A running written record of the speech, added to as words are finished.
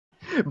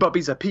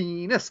Bobby's a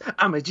penis.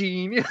 I'm a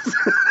genius.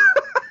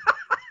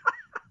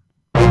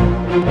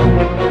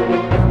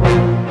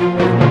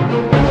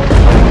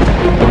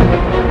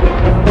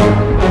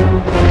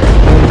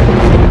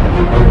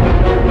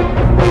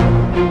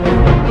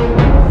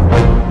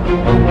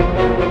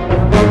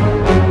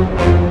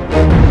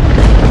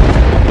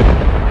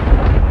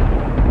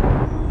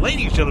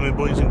 Ladies, gentlemen,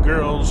 boys and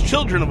girls,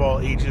 children of all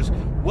ages,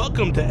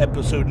 welcome to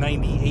episode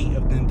 98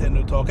 of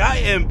Nintendo Talk. I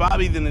am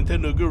Bobby, the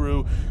Nintendo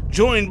Guru,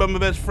 joined by my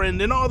best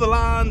friend in all the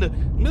land,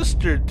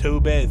 Mr.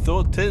 Toby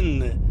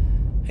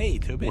Thornton. Hey,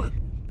 Toby.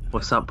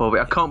 What's up, Bobby?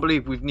 I can't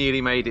believe we've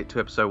nearly made it to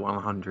episode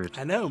 100.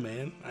 I know,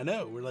 man. I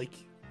know. We're like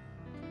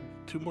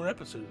 2 more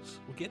episodes.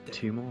 We'll get there.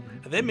 2 more,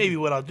 man. And then maybe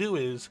what I'll do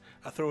is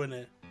I'll throw in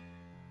a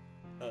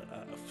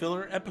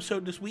filler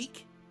episode this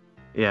week.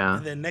 Yeah.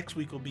 And then next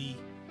week will be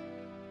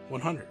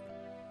 100.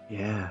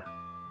 Yeah.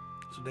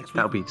 So next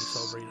week we'll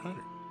celebrate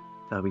 100.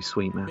 That'll be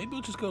sweet, man. Maybe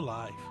we'll just go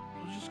live.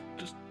 We'll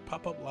just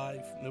pop up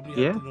live.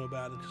 Nobody has to know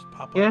about it. Just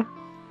pop up. Yeah.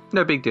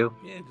 No big deal.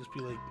 Yeah, just be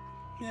like,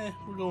 yeah,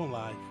 we're going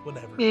live.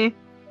 Whatever. Yeah.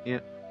 Yeah.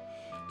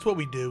 It's what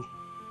we do.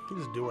 We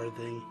just do our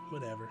thing.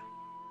 Whatever.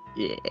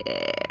 Yeah.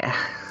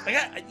 I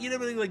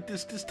got, like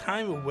this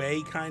time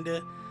away, kind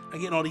of. I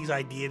get all these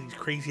ideas, these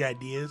crazy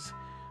ideas.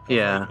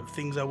 Of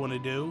things I want to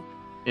do.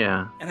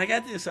 Yeah. And I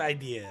got this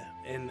idea,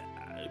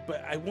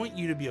 but I want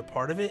you to be a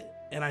part of it,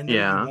 and I know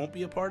you won't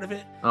be a part of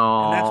it.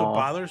 Oh. And that's what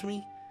bothers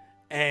me.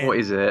 And what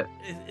is it?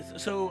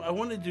 So I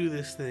want to do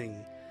this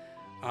thing,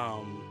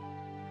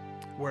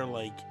 where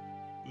like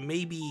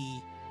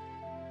maybe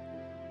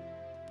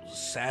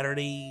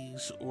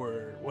Saturdays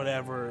or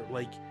whatever,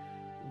 like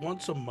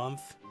once a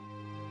month,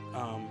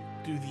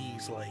 do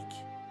these like,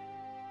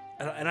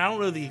 and I don't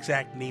know the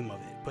exact name of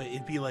it, but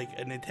it'd be like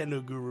a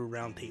Nintendo Guru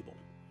Roundtable,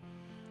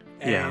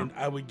 and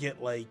I would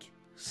get like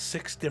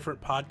 6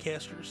 different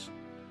podcasters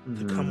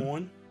to come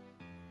on,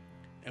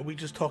 and we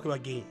just talk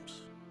about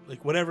games,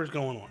 like whatever's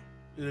going on.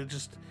 It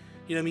just,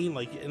 you know what I mean?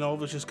 Like, and all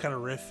of us just kind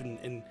of riff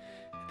and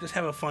just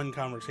have a fun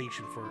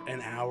conversation for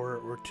an hour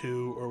or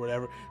 2 or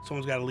whatever.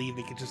 Someone's got to leave,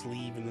 they could just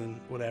leave and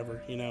then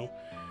whatever, you know?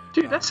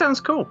 Dude, that sounds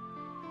cool.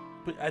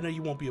 But I know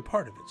you won't be a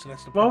part of it, so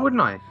that's the problem. Why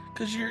wouldn't I?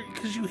 Because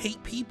you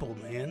hate people,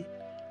 man.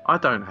 I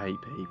don't hate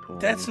people.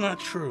 That's not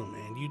true,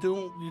 man. You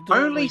don't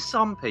Only like...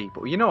 some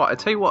people. You know what? I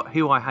tell you what,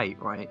 who I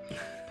hate, right?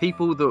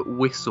 People that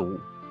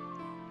whistle,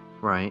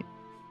 right?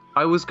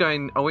 I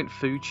went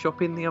food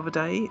shopping the other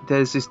day.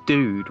 There's this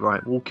dude,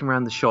 right, walking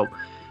around the shop.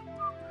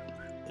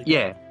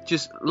 Yeah,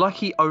 just like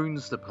he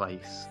owns the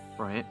place,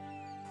 right?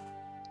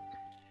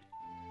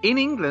 In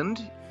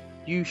England,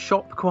 you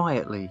shop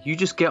quietly. You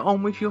just get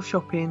on with your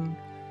shopping.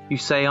 You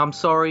say, I'm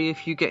sorry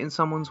if you get in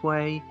someone's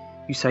way.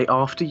 You say,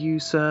 after you,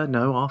 sir.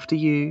 No, after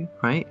you,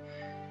 right?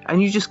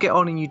 And you just get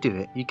on and you do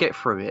it. You get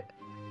through it.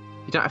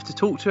 You don't have to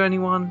talk to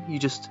anyone. You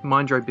just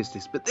mind your own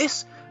business. But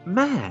this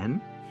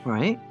man,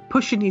 right,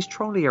 pushing his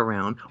trolley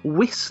around,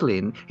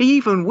 whistling. He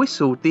even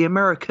whistled the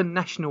American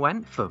national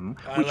anthem,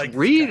 which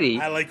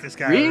I like this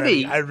guy.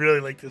 Really, I really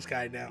like this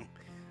guy now.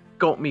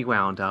 Got me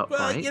wound up. Well,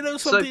 right? You know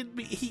something.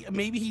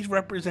 Maybe he's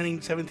representing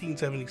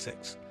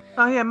 1776.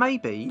 Oh yeah,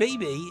 maybe.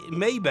 Maybe he's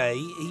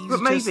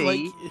but maybe, just like,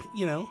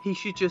 you know, he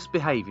should just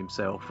behave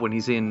himself when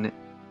he's in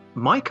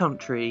my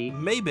country.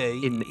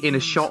 Maybe in a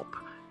shop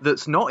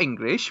that's not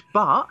English,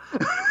 but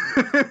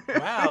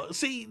wow.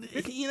 See,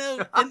 you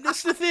know, and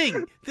this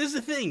is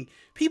the thing.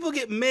 People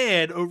get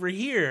mad over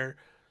here,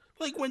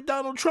 like when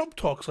Donald Trump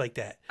talks like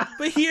that.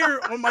 But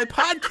here on my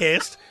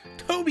podcast,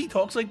 Toby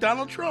talks like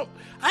Donald Trump.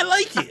 I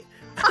like it.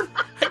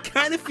 I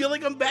kind of feel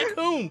like I'm back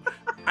home.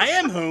 I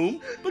am home,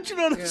 but you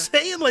know what I'm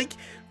saying? Like,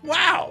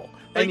 wow.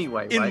 Like,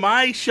 anyway, in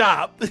my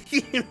shop,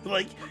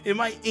 like in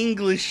my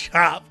English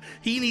shop,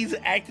 he needs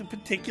to act a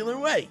particular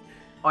way.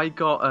 I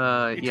got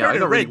I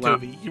got red, really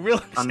Toby. You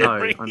realize I know,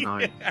 right? I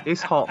know.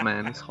 It's hot,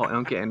 man. It's hot.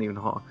 I'm getting even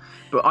hotter.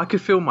 But I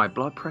could feel my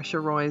blood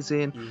pressure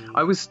rising.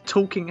 I was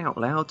talking out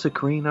loud to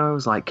Carino. I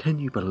was like, "Can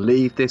you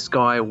believe this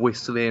guy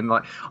whistling?"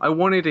 Like, I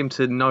wanted him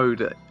to know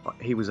that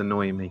he was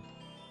annoying me.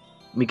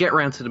 We get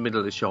around to the middle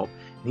of the shop,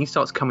 and he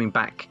starts coming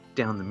back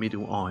down the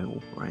middle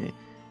aisle, right?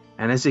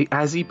 And as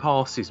he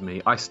passes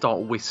me, I start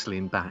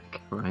whistling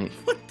back, right?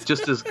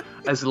 Just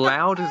as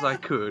loud as I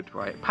could,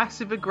 right?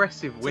 Passive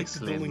aggressive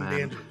whistling,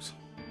 man. Dandruffs.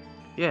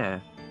 Yeah.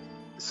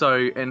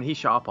 So, and he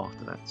shut up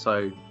after that.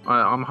 So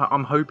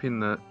I'm hoping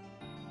that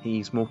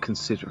he's more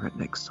considerate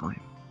next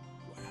time.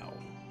 Wow.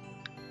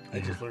 I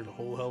just learned a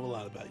whole hell of a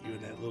lot about you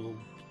in that little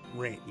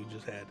rant you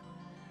just had.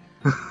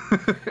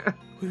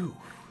 Whew.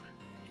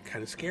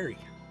 Kind of scary,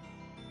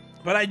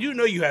 but I do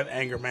know you have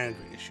anger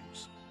management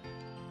issues.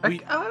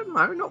 No,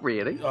 not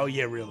really. Oh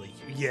yeah, really?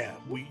 Yeah,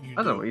 I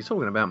don't know what you're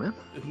talking about, man.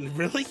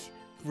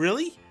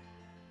 Really?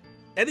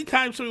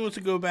 Anytime somebody wants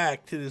to go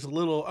back to this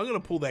little, I'm gonna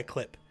pull that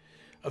clip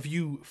of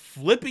you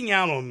flipping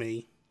out on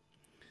me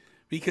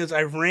because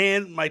I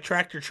ran my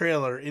tractor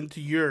trailer into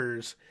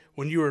yours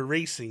when you were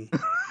racing.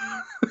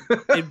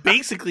 It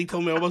basically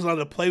told me I wasn't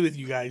allowed to play with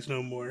you guys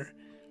no more.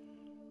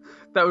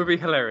 That would be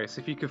hilarious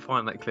if you could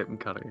find that clip and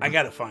cut it. I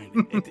gotta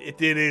find it.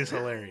 It is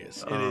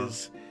hilarious. It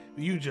is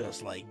You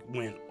just like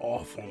went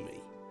off on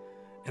me,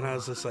 and I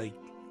was just like,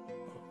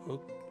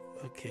 oh,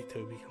 okay,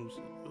 Toby. I'm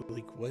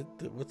like,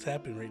 what's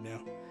happening right now?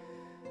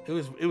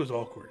 It was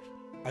awkward.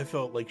 I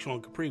felt like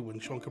Sean Capri when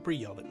Sean Capri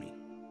yelled at me.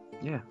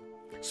 Yeah.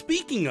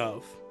 Speaking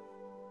of,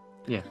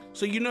 yeah.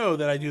 So you know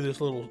that I do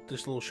this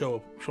little show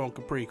of Sean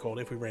Capri called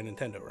If We Ran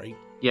Nintendo, right?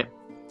 Yeah.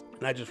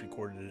 And I just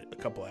recorded it a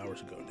couple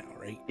hours ago now,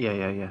 right? Yeah.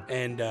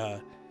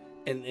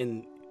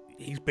 And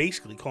he's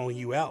basically calling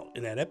you out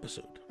in that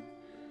episode.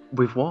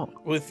 With what?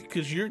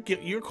 Because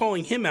you're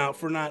calling him out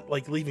for not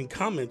like leaving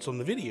comments on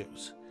the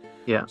videos.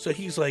 Yeah. So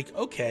he's like,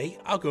 okay,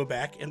 I'll go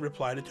back and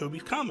reply to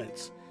Toby's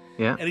comments.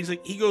 Yeah. And he's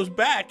like, he goes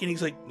back and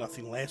he's like,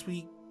 nothing last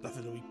week,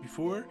 nothing the week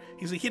before.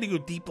 He's like, he had to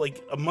go deep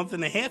like a month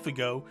and a half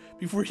ago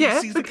before he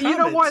sees the comments. You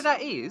know why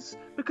that is?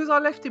 Because I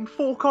left him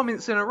 4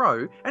 comments in a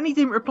row and he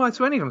didn't reply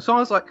to any of them. So I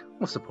was like,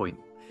 what's the point?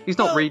 He's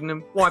not reading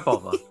them. Why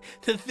bother?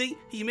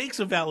 He makes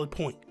a valid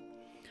point.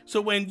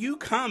 So when you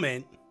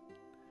comment,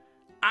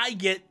 I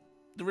get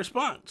the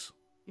response.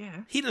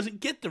 Yeah. He doesn't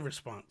get the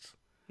response.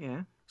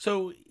 Yeah.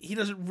 So he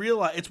doesn't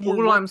realize it's more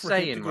all work I'm for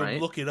saying, him to go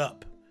look it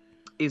up.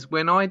 Is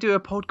when I do a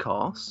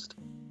podcast,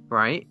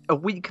 right, a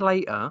week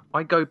later,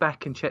 I go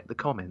back and check the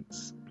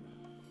comments.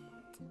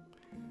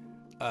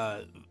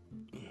 I've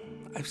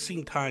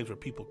seen times where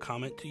people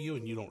comment to you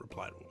and you don't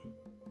reply to them.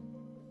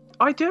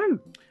 I do.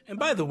 And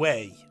by the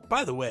way,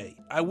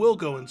 I will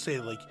go and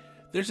say, like,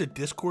 there's a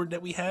Discord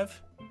that we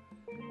have,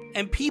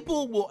 and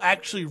people will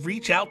actually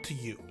reach out to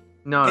you.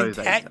 No,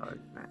 they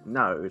don't.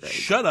 No, they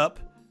Shut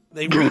up.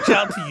 They reach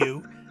out to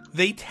you,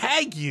 they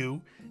tag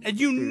you, and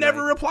you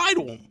never reply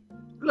to them.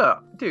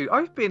 Look, dude,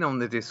 I've been on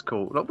the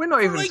Discord. Like, we're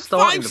not even like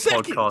starting 5 the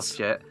seconds. podcast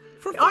yet.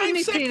 For 5 I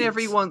nip seconds. in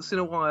every once in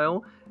a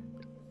while.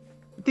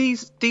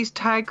 These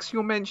tags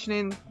you're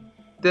mentioning,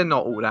 they're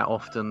not all that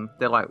often.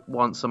 They're like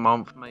once a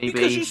month, maybe.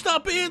 Because you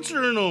stop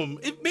answering them.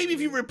 Maybe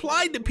if you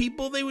replied to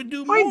people, they would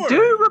do more. I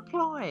do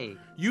reply.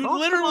 You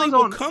literally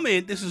will come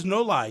in. This is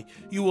no lie.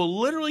 You will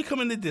literally come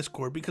into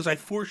Discord because I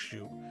forced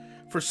you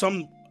for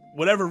some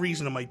whatever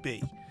reason it might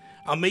be.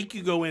 I'll make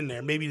you go in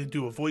there, maybe to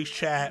do a voice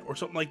chat or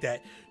something like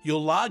that.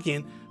 You'll log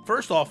in.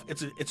 First off,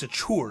 it's a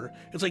chore.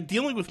 It's like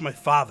dealing with my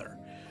father.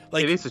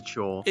 Like, it is a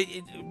chore.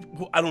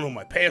 I don't know what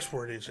my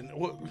password is, and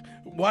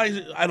why is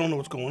it? I don't know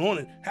what's going on.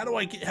 And how do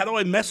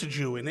I message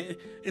you? And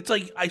it's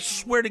like, I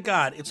swear to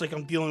God, it's like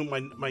I'm dealing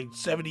with my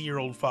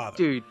 70-year-old father.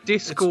 Dude,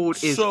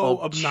 Discord is so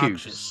obtuse.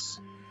 obnoxious.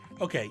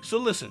 Okay, so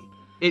listen.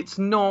 It's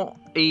not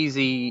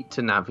easy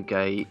to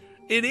navigate.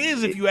 It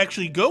is if you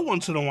actually go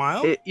once in a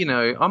while.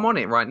 I'm on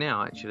it right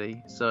now,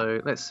 actually.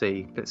 So let's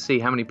see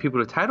how many people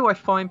have. How do I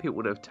find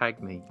people that have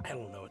tagged me? I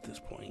don't know at this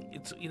point.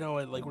 It's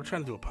like we're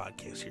trying to do a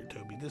podcast here,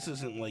 Toby. This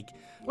isn't like.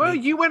 Well,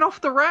 you went off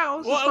the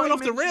rails. Well, I went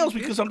off the rails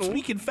because I'm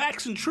speaking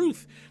facts and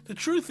truth. The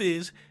truth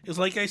is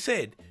like I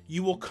said,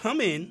 you will come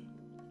in.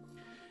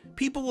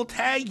 People will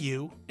tag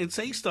you and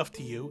say stuff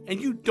to you, and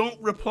you don't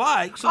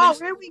reply. So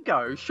here we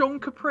go. Sean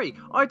Capri.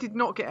 I did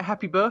not get a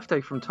happy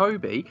birthday from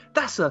Toby.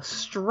 That's a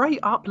straight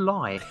up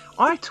lie.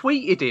 I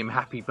tweeted him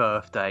happy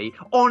birthday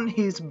on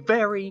his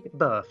very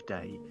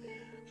birthday.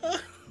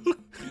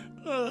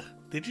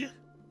 Did you?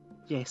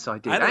 Yes, I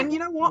did. And you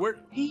know what?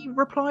 He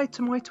replied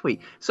to my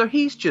tweet. So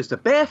he's just a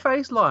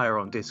barefaced liar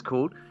on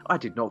Discord. I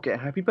did not get a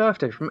happy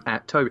birthday from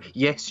 @Toby.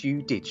 Yes,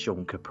 you did,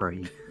 Sean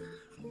Capri.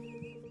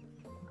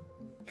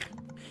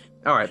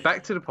 All right,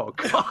 back to the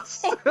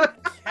podcast. Oh,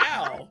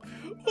 cow.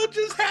 What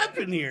just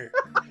happened here?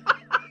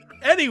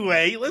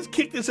 Anyway, let's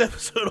kick this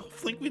episode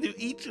off like we do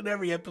each and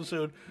every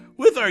episode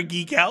with our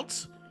Geek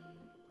Outs.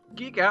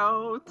 Geek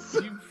Outs.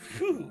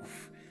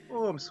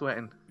 Oh, I'm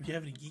sweating. Do you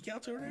have any Geek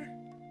Outs over there?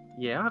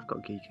 Yeah, I've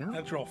got Geek Outs.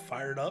 That's all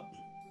fired up.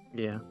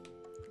 Yeah.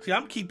 See,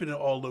 I'm keeping it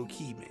all low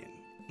key, man.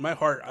 My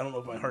heart, I don't know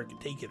if my heart can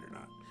take it or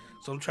not.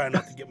 So I'm trying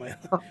not to get my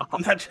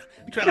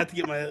trying not to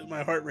get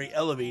my heart rate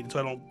elevated so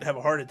I don't have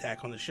a heart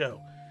attack on the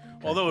show.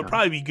 Although it'd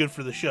probably be good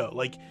for the show.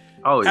 Like,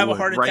 have a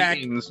heart attack,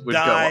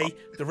 die,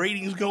 the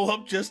ratings go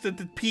up just at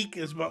the peak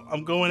as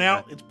I'm going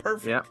out. It's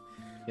perfect. Yeah.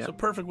 It's a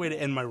perfect way to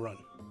end my run.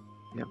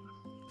 Yeah.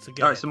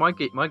 All right, so my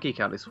geek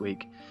out this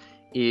week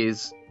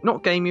is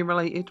not gaming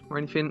related or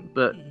anything,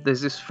 but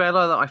there's this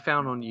fella that I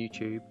found on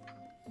YouTube.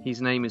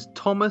 His name is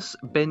Thomas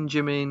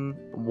Benjamin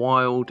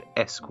Wild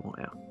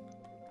Esquire.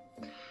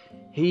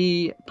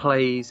 He's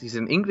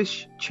an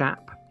English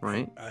chap,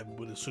 right? I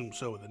would assume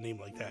so with a name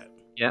like that.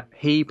 Yeah,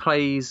 he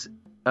plays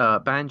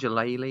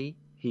banjolele.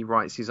 He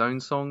writes his own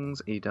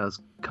songs. He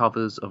does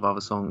covers of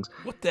other songs.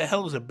 What the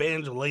hell is a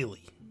banjolele?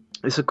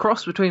 It's a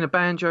cross between a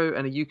banjo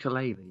and a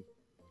ukulele.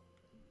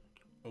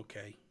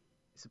 Okay.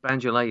 It's a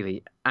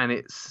banjolele, and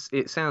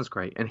it sounds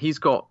great. And he's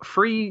got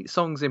 3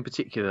 songs in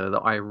particular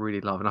that I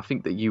really love, and I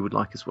think that you would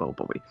like as well,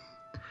 Bobby.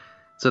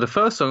 So the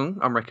first song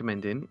I'm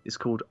recommending is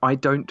called "I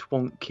Don't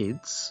Want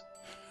Kids,"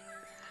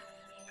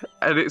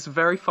 and it's a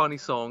very funny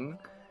song.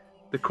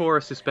 The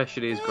chorus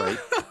especially is great.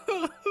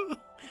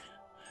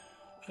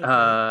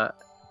 Okay.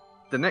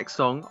 The next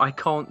song, "I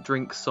Can't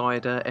Drink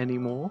Cider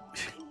Anymore."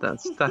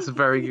 That's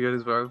very good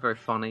as well, very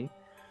funny.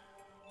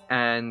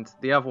 And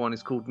the other one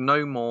is called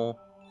 "No More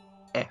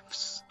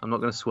Fs. I'm not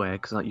going to swear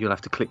because you'll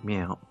have to click me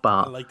out. I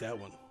But like that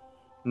one.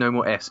 no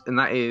more Fs, and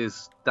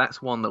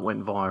that's one that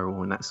went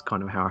viral, and that's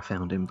kind of how I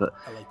found him. But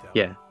I like that.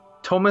 yeah,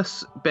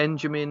 Thomas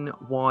Benjamin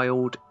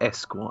Wilde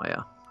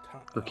Esquire.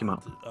 Look him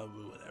up.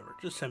 Whatever.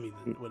 Just send me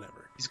the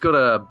whatever. He's got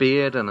a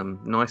beard and a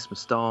nice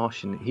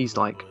moustache, and he's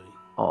like,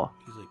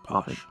 he's like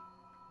posh.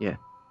 Yeah.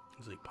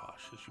 He's like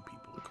posh, as you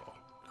people would call.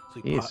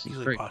 He's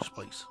very like Posh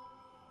Spice.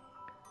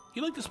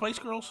 You like the Spice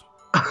Girls?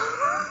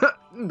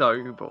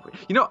 No, Bobby.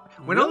 You know,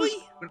 when I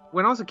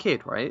was a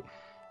kid, right,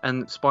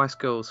 and Spice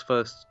Girls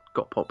first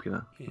got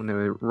popular when they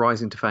were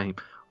rising to fame,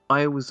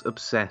 I was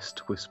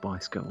obsessed with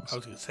Spice Girls. I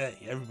was gonna say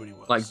everybody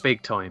was. Like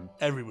big time.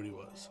 Everybody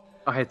was.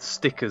 I had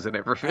stickers and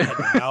everything. I had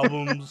the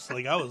albums.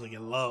 Like I was like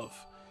in love.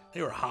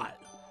 They were hot.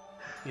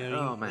 You know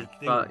what I mean? Oh man,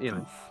 like, but you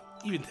know,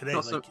 even today,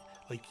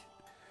 like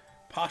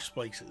Posh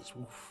Spices.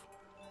 Oof.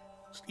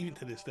 Even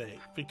to this day,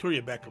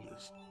 Victoria Beckham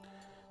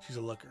she's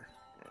a looker.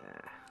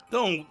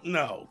 Don't.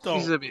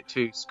 She's a bit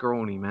too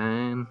scrawny,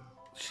 man.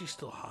 She's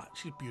still hot.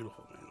 She's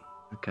beautiful, man.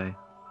 Okay.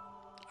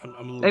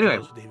 I'm a little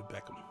jealous of David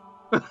Beckham.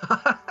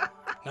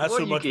 Not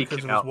so much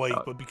because of his weight,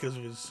 but because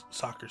of his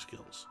soccer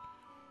skills.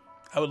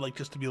 I would like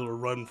just to be able to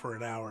run for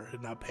an hour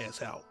and not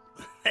pass out.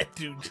 That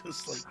dude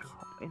just like.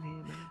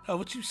 Oh,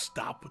 would you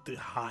stop with the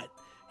hot?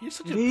 You're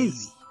such a baby.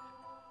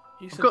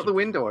 I've got the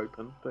window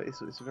open, but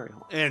it's very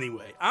hot.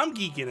 Anyway, I'm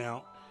geeking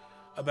out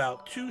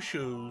about 2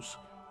 shows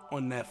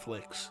on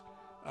Netflix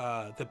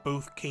that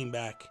both came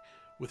back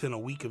within a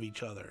week of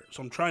each other.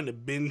 So I'm trying to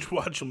binge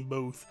watch them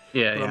both.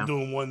 But I'm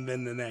doing one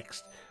then the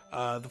next.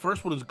 The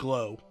first one is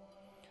Glow.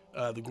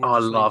 I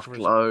love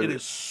Glow. It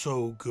is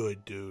so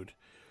good, dude.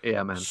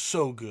 Yeah, man.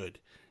 So good.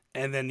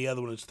 And then the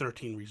other one is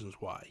 13 Reasons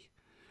Why.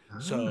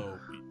 So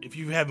if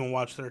you haven't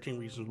watched 13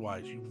 Reasons Why,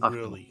 you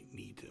really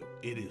need to.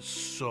 It is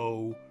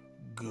so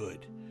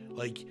good.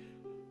 Like,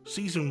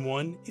 season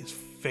 1 is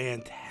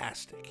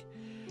fantastic.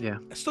 Yeah.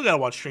 I still gotta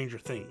watch Stranger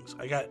Things.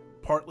 I got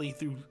partly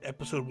through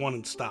episode 1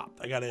 and stopped.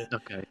 I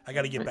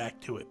gotta get back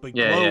to it. But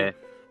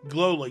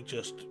Glow like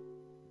just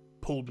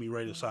pulled me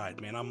right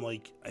aside, man. I'm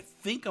like, I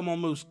think I'm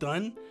almost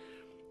done.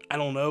 I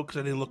don't know because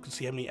I didn't look to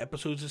see how many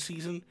episodes this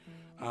season.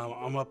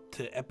 I'm up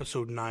to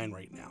episode 9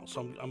 right now,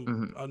 so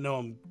I know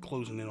I'm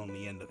closing in on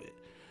the end of it.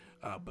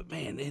 But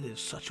man, it is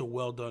such a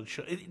well done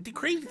show. The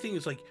crazy thing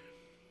is, like,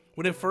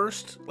 when it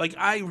first, like,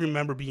 I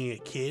remember being a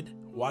kid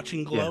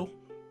watching Glow.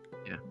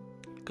 Yeah.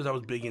 Because I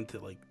was big into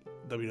like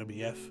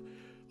WWF,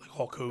 like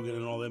Hulk Hogan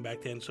and all that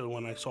back then. So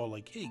when I saw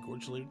like, hey,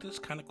 Gorgeous Lady, this is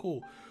kind of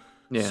cool.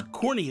 Yeah. It's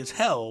corny as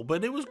hell,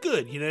 but it was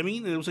good. You know what I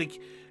mean? And it was like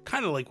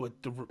kind of like what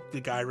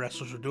the guy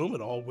wrestlers were doing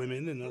with all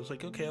women. And I was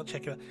like, okay, I'll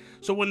check it out.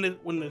 So when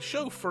the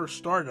show first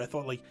started, I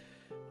thought like,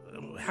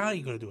 how are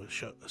you going to do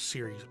a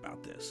series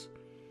about this?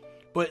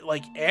 But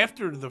like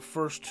after the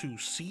first 2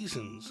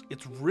 seasons,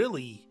 it's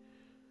really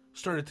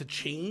started to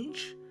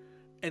change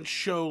and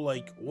show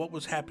like what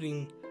was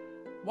happening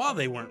while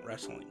they weren't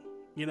wrestling.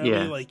 You know what I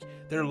mean? Like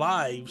their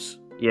lives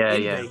in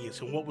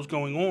Vegas and what was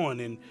going on,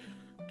 and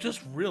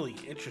just really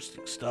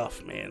interesting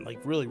stuff, man. Like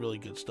really, really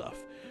good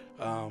stuff.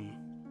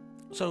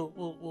 So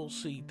we'll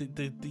see.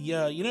 The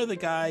you know the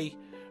guy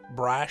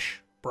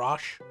Brosh?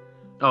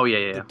 Oh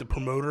yeah. The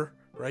promoter,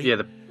 right? Yeah,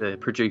 the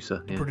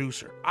producer. The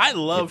producer. I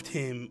loved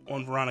him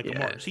on Veronica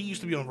Mars. He used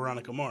to be on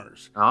Veronica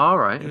Mars. All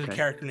right. There was a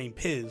character named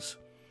Piz.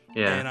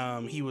 Yeah.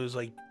 And he was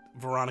like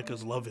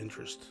Veronica's love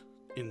interest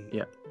in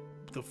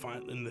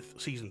the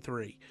season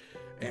 3,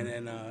 and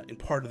then in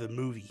part of the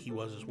movie he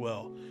was as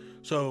well.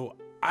 So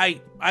I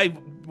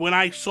when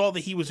I saw that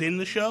he was in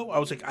the show, I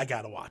was like, I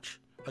gotta watch.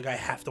 Like I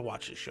have to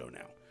watch this show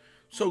now.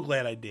 So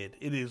glad I did.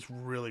 It is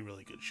really,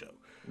 really good show.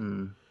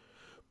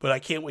 But I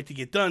can't wait to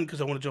get done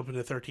because I want to jump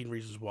into 13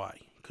 Reasons Why,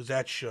 because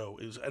that show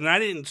is. And I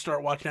didn't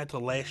start watching that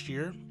till last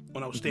year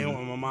when I was staying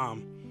with my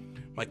mom.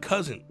 My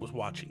cousin was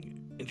watching it.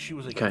 And she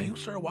was like, have you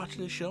started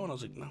watching this show? And I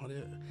was like, no,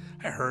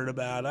 I heard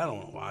about it. I don't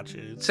want to watch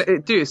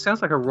it. Dude, it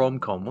sounds like a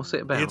rom-com. What's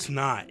it about? It's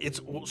not.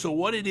 So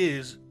what it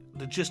is,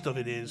 the gist of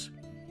it is,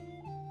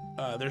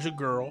 there's a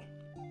girl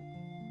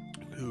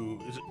who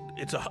is,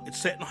 it's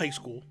set in high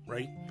school,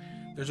 right?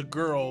 There's a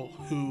girl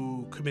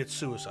who commits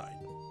suicide.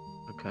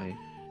 Okay.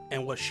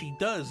 And what she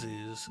does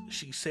is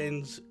she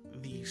sends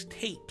these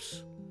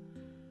tapes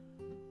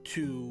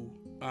to,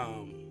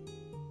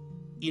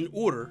 in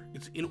order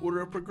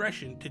of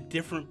progression to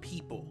different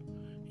people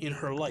in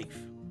her life.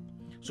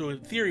 So in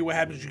theory, what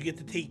happens is you get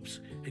the tapes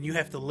and you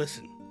have to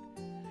listen.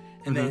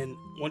 And then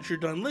once you're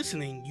done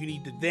listening, you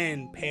need to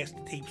then pass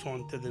the tapes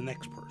on to the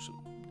next person.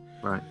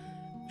 Right.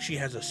 She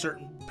has a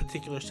certain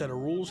particular set of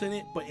rules in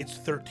it, but it's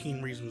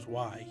 13 reasons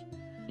why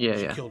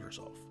she killed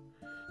herself.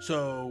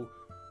 So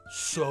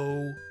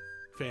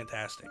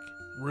fantastic.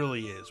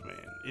 Really is,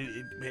 man.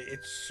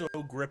 It's so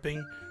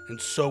gripping and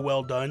so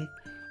well done.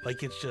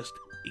 Like, it's just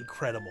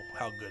incredible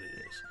how good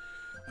it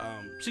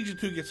is. Season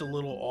 2 gets a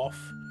little off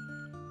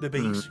the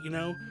base, you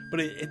know, but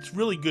it's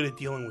really good at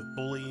dealing with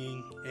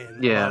bullying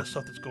and a lot of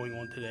stuff that's going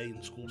on today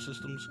in school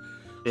systems.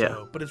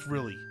 So, but it's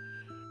really,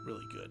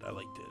 really good. I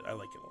liked it. I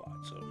like it a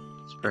lot. So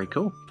it's very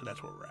cool. So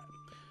that's where we're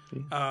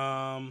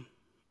at.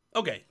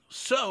 Okay,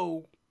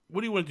 so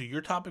what do you want to do?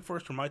 Your topic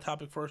first or my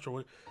topic first? Or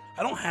what?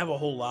 I don't have a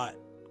whole lot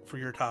for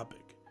your topic.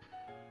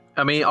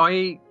 I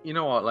mean, you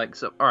know what, like,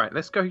 so, all right,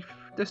 let's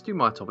do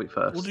my topic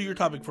first. We'll do your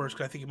topic first,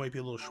 because I think it might be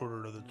a little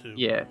shorter of the two.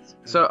 Yeah.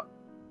 So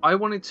I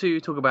wanted to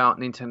talk about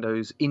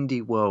Nintendo's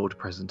Indie World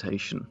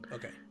presentation.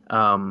 Okay.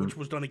 Which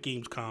was done at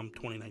Gamescom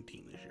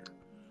 2019 this year.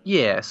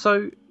 Yeah,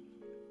 so,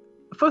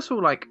 first of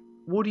all, like,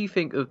 what do you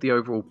think of the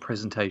overall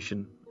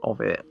presentation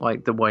of it?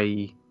 Like, the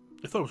way...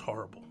 I thought it was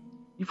horrible.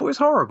 You thought it was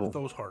horrible? I thought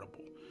it was horrible.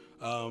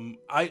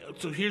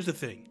 So here's the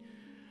thing.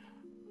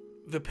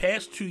 The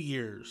past 2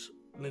 years,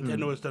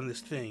 Nintendo has done this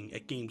thing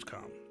at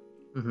Gamescom,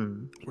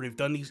 where they've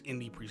done these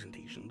indie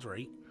presentations,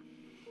 right?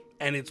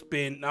 And it's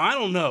been... Now, I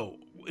don't know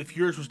if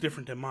yours was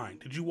different than mine.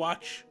 Did you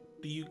watch...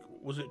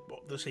 Was it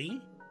the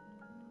same?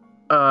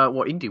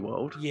 What, Indie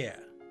World? Yeah.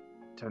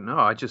 Don't know.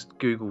 I just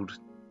Googled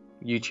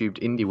YouTubed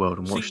Indie World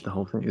and watched the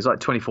whole thing. It was like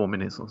 24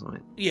 minutes or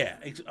something. Yeah.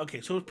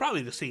 Okay, so it's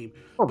probably the same.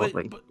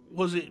 Probably.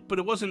 But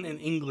it wasn't an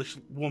English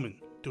woman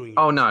doing it.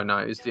 Oh, no.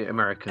 It was the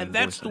American. And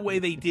that's the way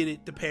they did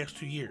it the past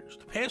 2 years.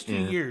 The past 2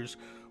 years,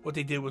 what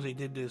they did was they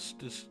did this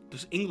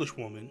English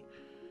woman.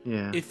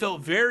 Yeah. It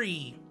felt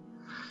very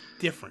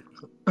different.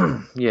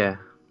 Yeah.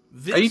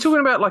 Are you talking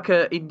about like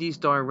a Indies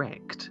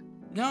Direct?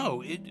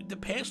 No, the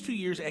past 2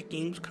 years at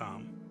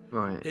Gamescom,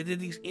 right, they did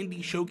these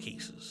indie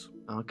showcases.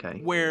 Okay.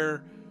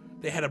 Where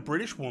they had a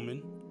British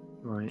woman,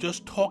 right,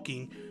 just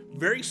talking,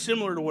 very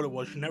similar to what it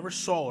was. You never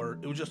saw her.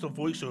 It was just a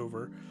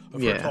voiceover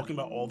of her talking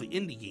about all the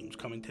indie games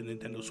coming to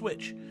Nintendo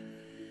Switch.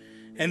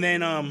 And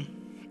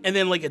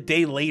then like a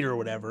day later or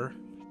whatever,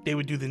 they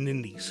would do the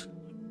Nindies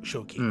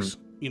showcase.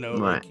 You know,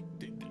 right.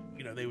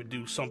 like, they would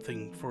do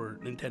something for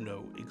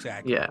Nintendo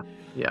exactly.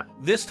 Yeah.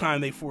 This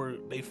time they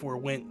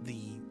forewent the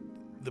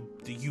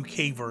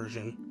UK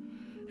version,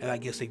 and I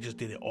guess they just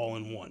did it all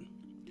in one.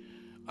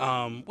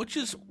 Which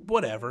is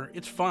whatever.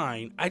 It's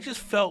fine. I just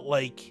felt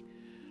like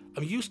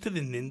I'm used to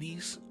the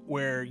Nindies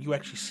where you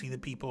actually see the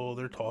people,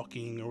 they're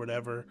talking or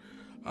whatever.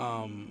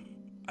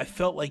 I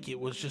felt like it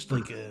was just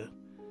like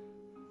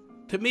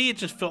to me, it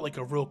just felt like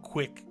a real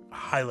quick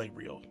highlight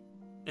reel.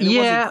 And it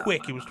wasn't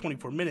quick. It was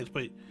 24 minutes,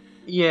 but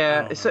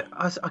yeah. So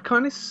I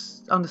kind of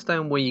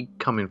understand where you're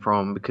coming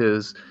from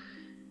because,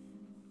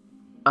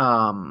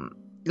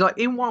 like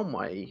in one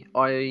way,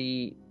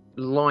 I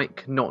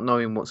like not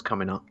knowing what's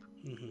coming up.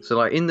 So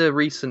like in the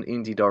recent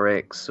Indie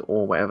Directs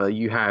or whatever,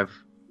 you have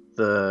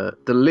the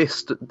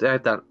list. They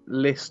had that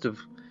list of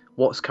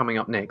what's coming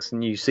up next,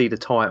 and you see the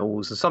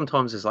titles, and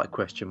sometimes there's like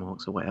question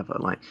marks or whatever.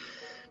 Like,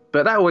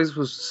 but that always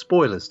was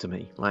spoilers to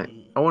me. Like,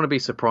 I want to be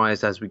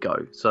surprised as we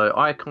go. So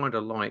I kind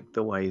of like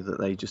the way that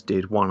they just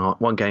did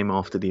one game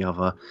after the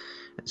other,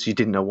 so you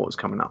didn't know what was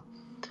coming up.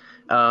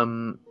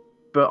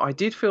 But I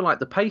did feel like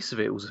the pace of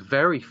it was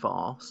very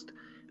fast,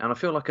 and I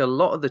feel like a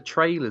lot of the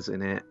trailers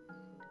in it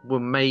were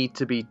made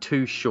to be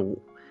too short,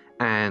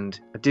 and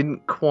I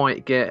didn't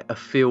quite get a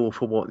feel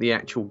for what the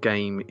actual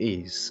game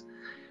is.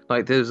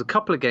 Like, there's a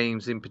couple of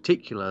games in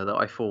particular that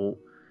I thought,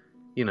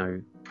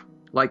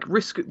 like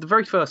the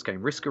very first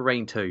game, Risk of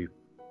Rain 2,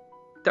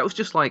 that was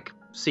just like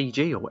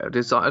CG or whatever.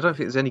 I don't think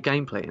there's any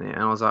gameplay in it,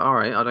 and I was like, all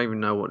right, I don't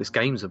even know what this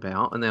game's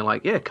about, and they're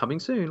like, yeah,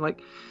 coming soon.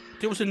 Like,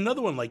 there was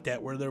another one like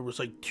that where there was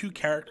like two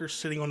characters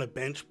sitting on a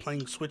bench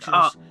playing Switches.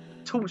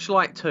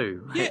 Torchlight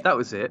 2. Yeah. That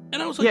was it.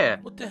 And I was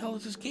like, what the hell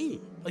is this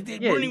game? Like, they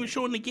weren't even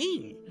showing the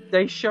game.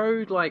 They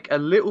showed like a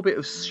little bit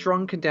of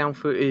shrunken down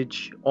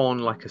footage on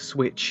like a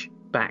Switch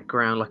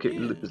background, like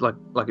it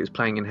was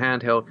playing in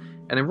handheld.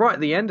 And then right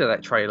at the end of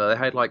that trailer, they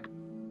had like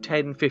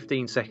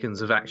 10-15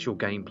 seconds of actual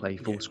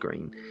gameplay full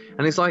screen.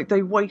 And it's like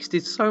they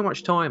wasted so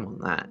much time on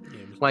that.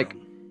 Like,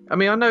 dumb. I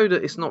mean, I know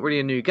that it's not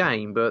really a new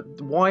game,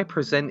 but why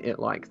present it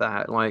like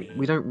that? Like,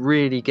 we don't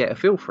really get a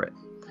feel for it.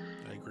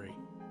 I agree.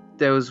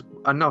 There was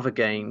another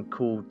game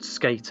called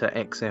Skater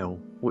XL,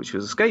 which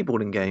was a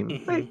skateboarding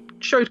game. They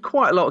showed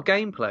quite a lot of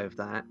gameplay of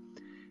that.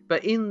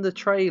 But in the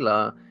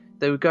trailer,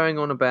 they were going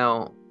on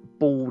about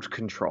board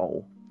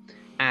control.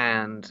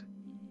 And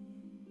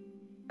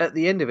at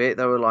the end of it,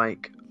 they were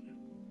like,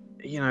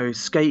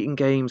 skating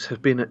games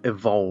have been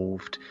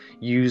evolved.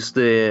 Use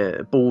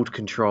the board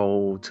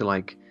control to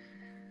like...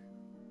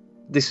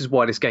 This is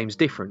why this game's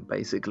different,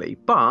 basically.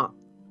 But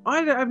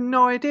I have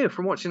no idea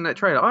from watching that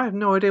trailer. I have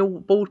no idea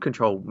what board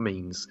control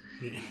means.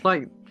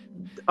 Like,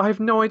 I have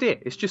no idea.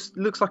 It just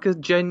looks like a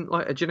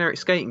generic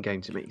skating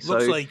game to me. It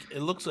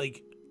looks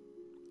like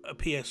a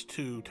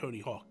PS2 Tony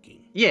Hawk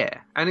game.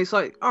 Yeah, and it's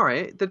like, all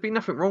right, there'd be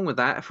nothing wrong with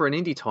that for an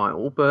indie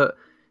title, but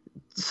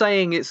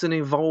saying it's an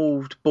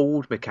evolved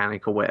board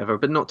mechanic or whatever,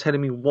 but not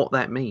telling me what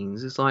that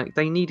means, it's like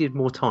they needed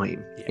more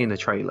time in a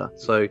trailer.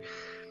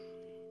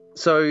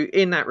 So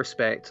in that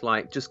respect,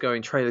 like just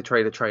going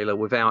trailer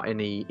without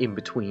any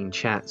in-between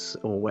chats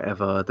or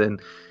whatever, then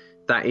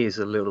that is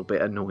a little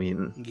bit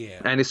annoying.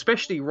 Yeah. And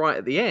especially right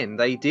at the end,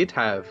 they did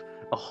have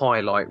a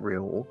highlight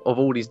reel of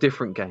all these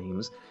different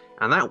games,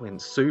 and that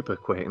went super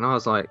quick. And I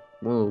was like,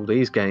 well,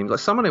 these games, like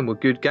some of them were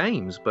good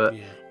games, but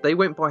they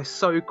went by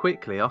so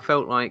quickly. I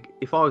felt like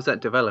if I was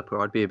that developer,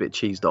 I'd be a bit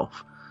cheesed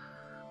off.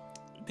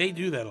 They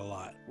do that a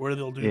lot, where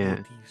they'll do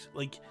these,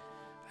 like,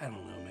 I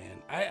don't know,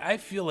 man. I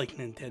feel like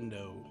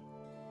Nintendo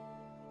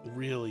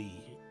really,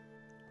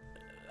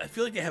 I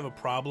feel like they have a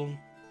problem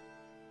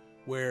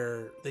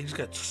where they just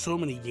got so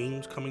many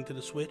games coming to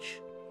the Switch,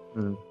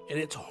 and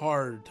it's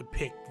hard to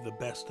pick the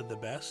best of the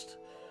best.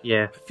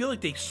 Yeah. I feel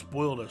like they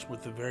spoiled us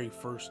with the very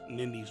first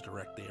Nindies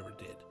Direct they ever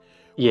did.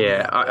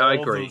 Yeah, I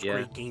agree. All those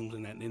great games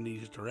in that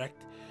Nindies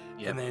Direct,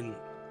 and then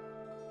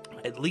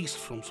at least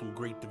from some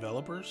great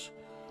developers.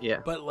 Yeah.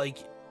 But like,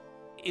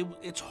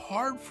 it's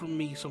hard for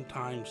me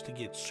sometimes to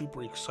get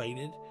super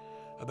excited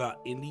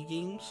about indie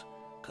games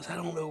because I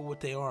don't know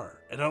what they are,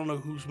 and I don't know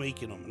who's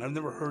making them, and I've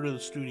never heard of the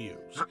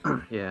studios.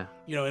 Yeah.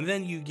 You know, and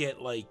then you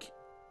get like,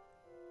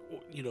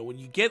 you know, when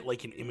you get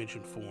like an Image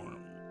and Form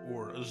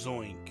or a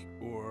Zoink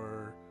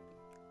or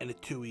an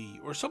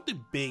Atui or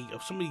something big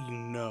of somebody you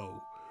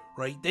know,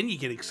 right? Then you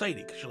get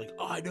excited because you're like,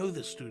 oh, I know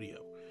this studio.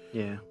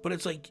 Yeah. But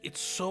it's like,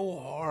 it's so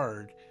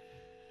hard.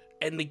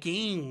 And the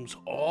games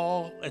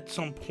all at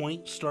some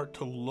point start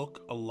to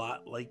look a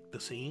lot like the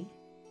same.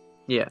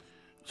 Yeah.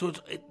 So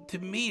to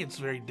me, it's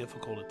very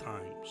difficult at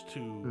times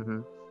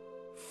to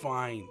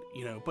find,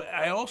 you know. But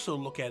I also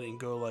look at it and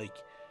go like,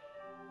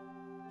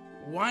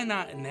 why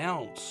not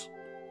announce?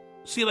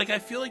 See, like, I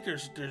feel like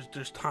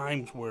there's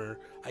times where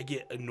I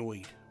get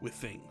annoyed with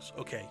things.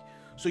 Okay,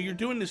 so you're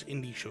doing this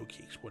indie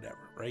showcase,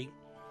 whatever, right?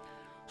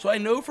 So I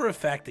know for a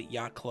fact that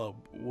Yacht Club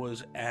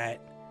was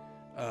at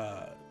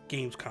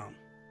Gamescom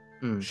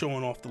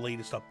showing off the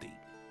latest update.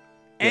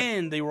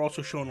 And they were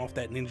also showing off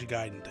that Ninja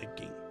Gaiden type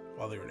game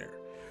while they were there.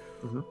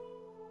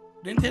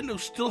 Nintendo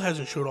still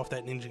hasn't showed off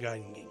that Ninja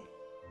Gaiden game.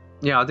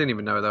 Yeah, I didn't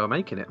even know they were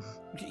making it.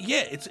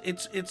 Yeah,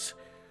 it's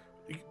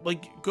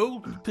like,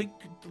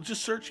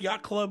 just search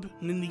Yacht Club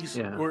Nindies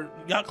or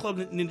Yacht Club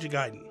Ninja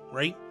Gaiden,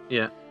 right?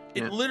 Yeah.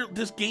 Literally,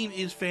 this game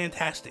is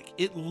fantastic.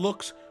 It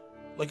looks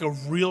like a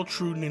real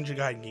true Ninja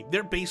Gaiden game.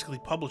 They're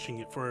basically publishing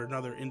it for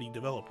another indie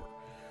developer.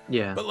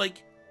 Yeah. But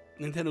like,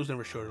 Nintendo's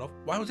never showed it off.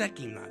 Why was that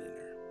game not in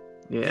there?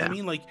 Yeah. You know what I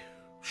mean? Like,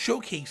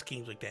 showcase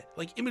games like that.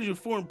 Like, Image and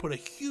Form put a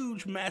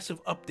huge,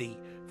 massive update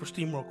for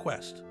SteamWorld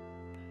Quest.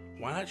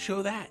 Why not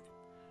show that?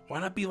 Why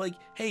not be like,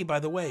 hey, by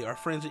the way, our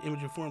friends at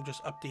Image and Form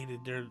just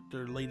updated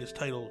their latest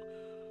title,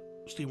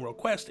 SteamWorld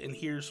Quest, and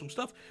here's some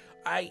stuff.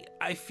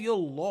 I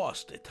feel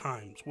lost at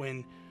times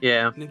when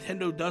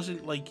Nintendo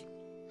doesn't, like,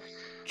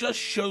 just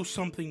show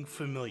something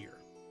familiar.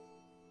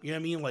 You know what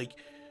I mean? Like,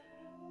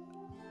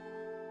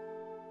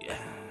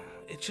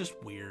 it's just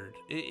weird.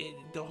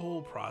 The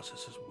whole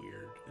process is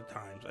weird at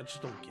times. I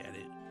just don't get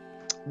it.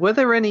 Were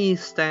there any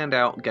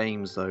standout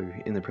games, though,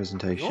 in the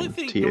presentation? The only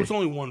thing, there was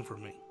only one for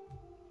me.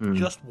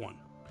 Just one.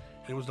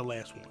 And it was the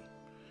last one.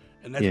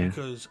 And that's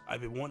because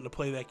I've been wanting to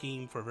play that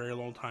game for a very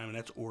long time, and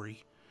that's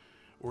Ori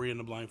and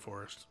the Blind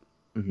Forest.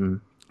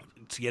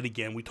 It's yet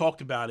again, we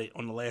talked about it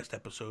on the last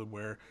episode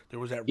where there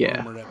was that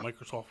rumor that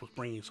Microsoft was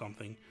bringing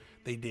something.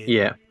 They did.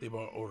 Yeah. They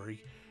bought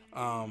Ori.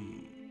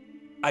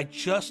 I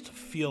just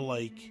feel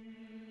like,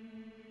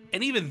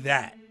 and even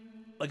that,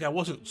 like, I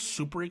wasn't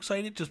super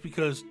excited just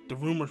because the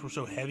rumors were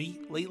so heavy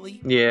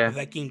lately. Of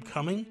that game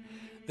coming,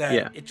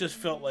 that it just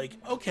felt like,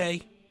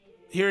 okay,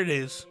 here it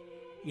is.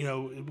 You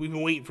know, we've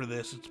been waiting for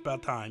this. It's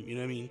about time. You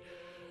know what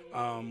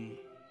I mean?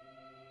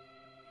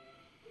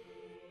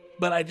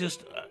 But I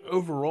just,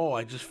 overall,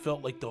 I just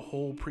felt like the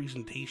whole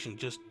presentation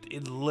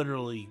it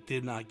literally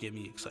did not get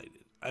me excited.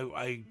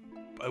 I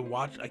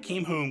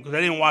came home, because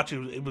I didn't watch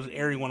it. It was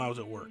airing when I was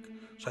at work,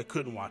 so I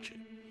couldn't watch it.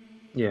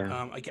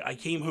 Yeah. I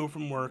came home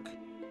from work,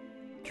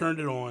 turned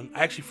it on.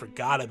 I actually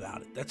forgot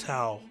about it. That's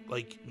how,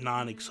 like,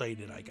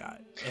 non-excited I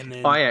got. And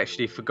then I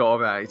actually forgot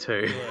about it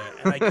too.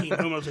 Yeah, and I came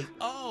home, I was like,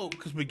 oh,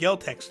 because Miguel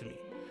texted me.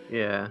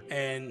 Yeah.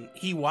 And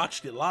he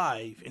watched it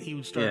live, and he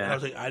would start, I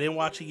was like, I didn't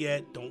watch it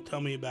yet. Don't tell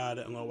me about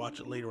it. I'm going to watch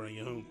it later when I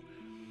get home.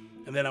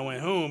 And then I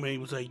went home, and he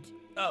was like,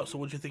 oh, so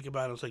what'd you think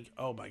about it? I was like,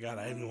 oh my God,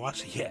 I haven't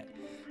watched it yet.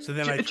 So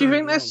then do you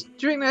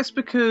think that's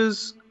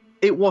because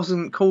it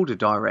wasn't called a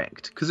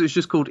direct? Because it was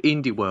just called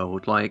Indie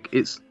World. Like,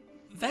 it's...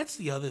 That's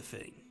the other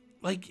thing.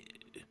 Like,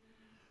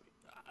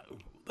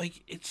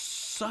 it's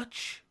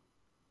such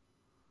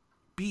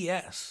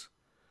BS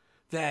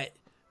that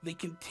they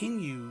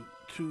continue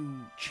to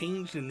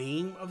change the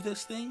name of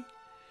this thing.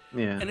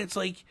 Yeah. And it's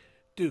like,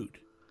 dude,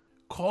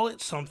 call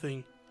it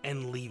something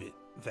and leave it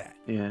that.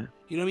 Yeah.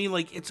 You know what I mean?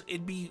 Like,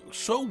 it'd be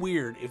so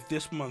weird if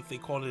this month they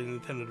called it a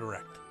Nintendo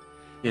Direct.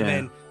 Yeah. And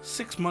then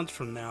 6 months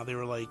from now, they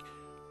were like,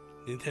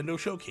 Nintendo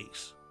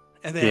Showcase.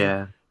 And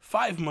then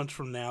 5 months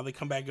from now, they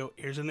come back and go,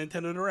 here's a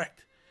Nintendo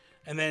Direct.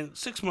 And then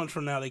 6 months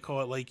from now, they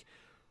call it, like,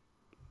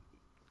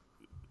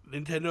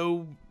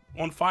 Nintendo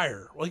on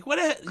Fire. Like, what?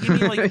 You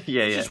mean, like,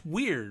 it's just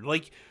weird.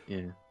 Like,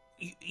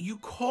 you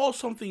call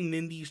something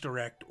Nindies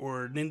Direct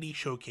or Nindy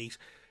Showcase,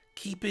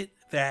 keep it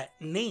that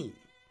name.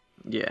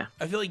 Yeah.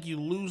 I feel like you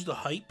lose the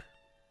hype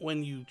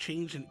when you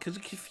change it, because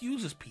it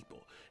confuses people.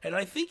 And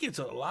I think it's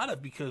a lot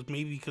of because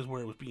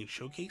where it was being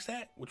showcased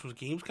at, which was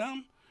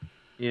Gamescom.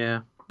 Yeah.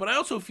 But I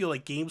also feel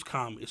like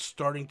Gamescom is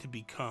starting to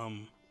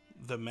become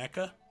the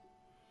mecca.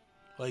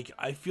 Like,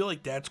 I feel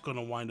like that's going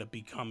to wind up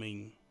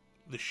becoming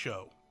the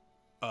show.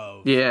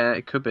 Of Yeah,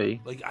 it could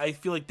be. like I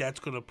feel like that's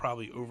gonna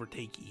probably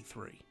overtake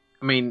E3.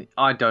 I mean,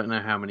 I don't know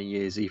how many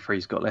years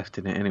E3's got left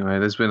in it anyway.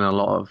 There's been a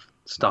lot of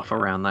stuff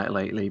around that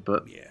lately,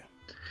 but Yeah.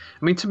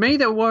 I mean, to me,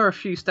 there were a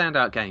few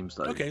standout games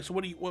though. Okay, so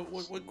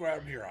what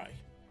grabbed your eye?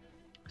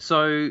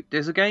 So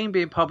there's a game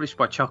being published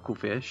by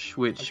Chucklefish,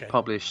 which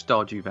published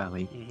Stardew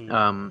Valley.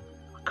 I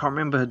can't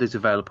remember the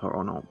developer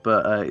or not,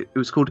 but it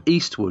was called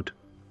Eastwood.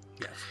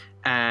 Yes.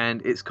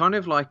 And it's kind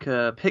of like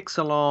a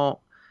pixel art,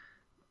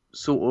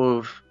 sort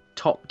of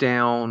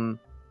top-down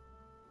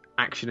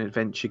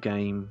action-adventure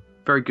game.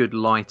 Very good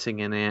lighting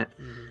in it.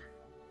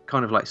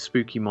 Kind of like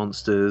spooky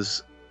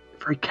monsters.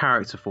 Very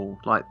characterful.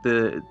 Like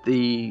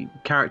the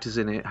characters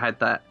in it had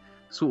that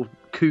sort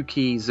of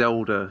kooky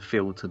Zelda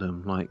feel to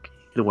them. Like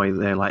the way that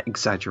they're like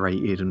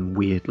exaggerated and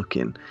weird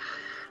looking.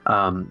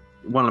 One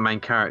of the main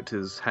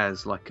characters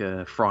has like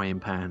a frying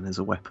pan as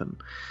a weapon.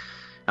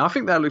 And I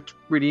think that looked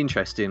really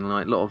interesting.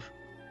 Like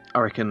I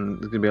reckon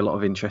there's gonna be a lot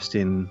of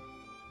interesting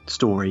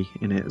story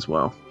in it as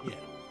well.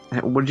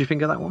 Yeah. What did you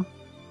think of that one? Do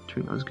you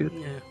think that was good?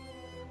 Yeah.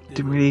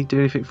 Didn't really do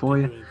anything for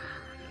you?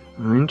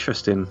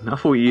 Interesting. I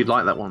thought you'd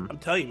like that one. I'm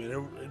telling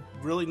you, man,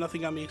 really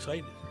nothing got me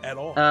excited at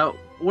all.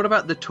 What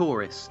about The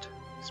Tourist?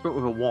 Spelled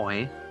with a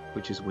Y,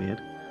 which is weird.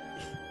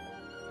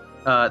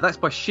 That's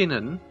by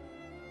Shin'en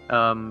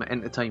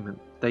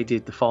Entertainment. They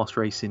did the fast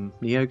racing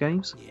Neo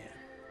games.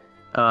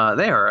 Yeah.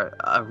 They're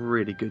a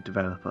really good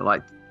developer.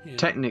 Like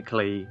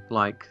technically,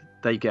 like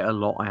they get a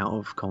lot out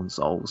of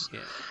consoles.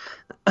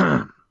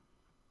 Yeah.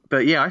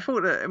 But yeah, I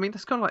thought that, I mean,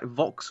 that's kind of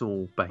like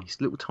voxel based,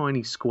 little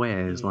tiny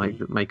squares like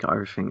that make up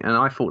everything. And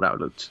I thought that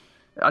looked.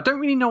 I don't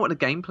really know what the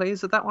gameplay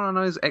is of that one. I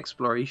know it's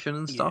exploration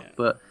and stuff,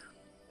 but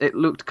it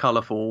looked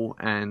colourful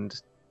and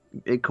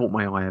it caught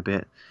my eye a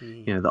bit.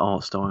 You know, the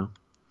art style.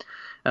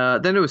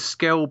 Then there was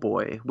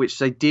Skellboy, which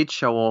they did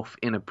show off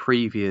in a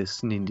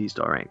previous Nindies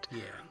Direct.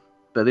 Yeah.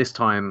 But this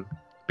time, a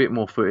bit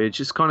more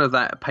footage. It's kind of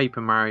that Paper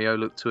Mario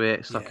look to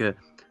it. It's like a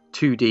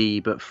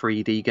 2D but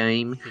 3D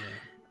game. Yeah.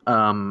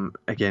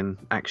 Again,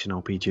 action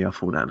RPG. I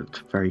thought that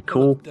looked very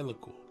cool. That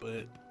looked cool,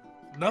 but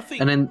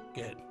nothing. And then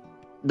good.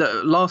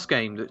 The last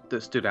game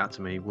that stood out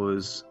to me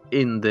was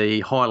in the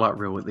highlight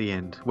reel at the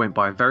end. Went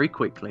by very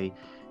quickly,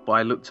 but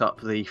I looked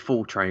up the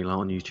full trailer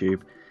on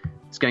YouTube.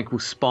 It's a game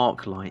called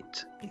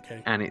Sparklight.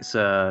 Okay. And it's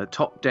a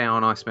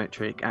top-down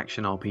isometric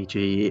action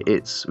RPG.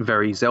 It's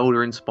very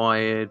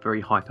Zelda-inspired,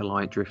 very Hyper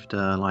Light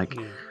Drifter. Like,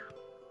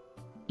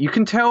 you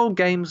can tell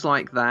games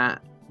like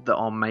that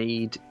are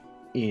made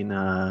in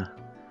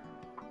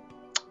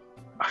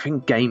I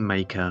think Game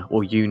Maker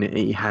or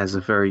Unity has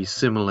a very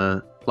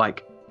similar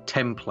like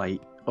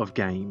template of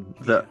game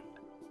that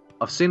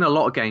I've seen a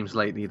lot of games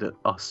lately that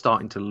are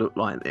starting to look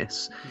like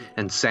this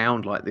and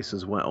sound like this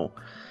as well.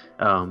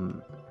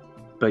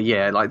 But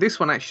yeah, like this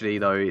one actually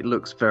though, it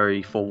looks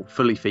very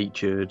fully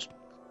featured,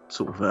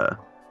 sort of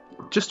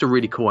just a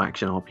really cool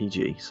action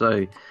RPG.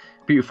 So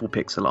beautiful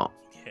pixel art.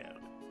 Yeah.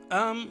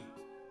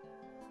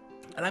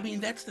 And I mean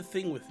that's the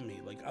thing with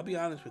me. Like I'll be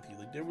honest with you,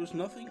 like there was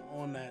nothing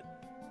on that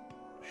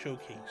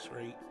showcase,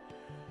 right,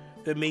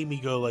 that made me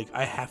go like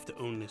I have to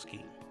own this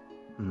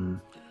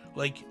game.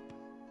 Like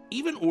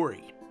even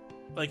Ori,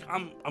 like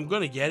I'm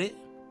gonna get it,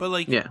 but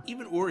like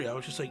even Ori, I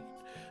was just like,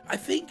 I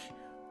think,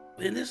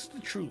 and this is the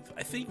truth,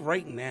 I think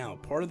right now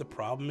part of the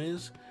problem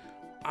is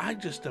I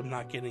just am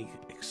not getting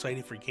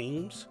excited for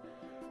games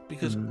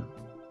because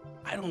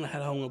I don't know how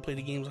the hell I'm gonna play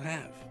the games I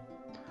have.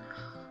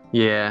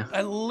 Yeah,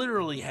 I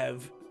literally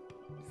have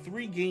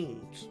 3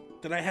 games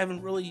that I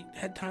haven't really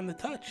had time to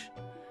touch.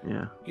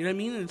 Yeah, you know what I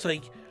mean? And it's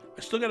like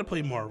I still got to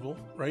play Marvel,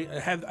 right?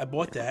 I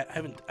bought that. I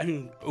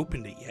haven't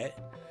opened it yet.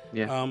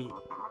 Yeah.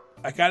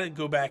 I got to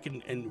go back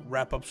and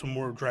wrap up some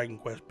more Dragon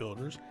Quest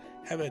builders.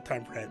 Haven't had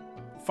time for that.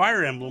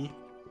 Fire Emblem,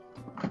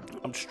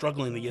 I'm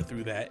struggling to get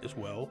through that as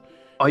well.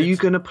 Are you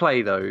gonna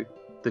play though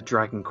the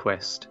Dragon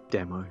Quest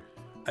demo?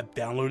 I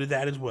downloaded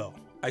that as well.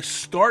 I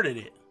started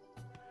it.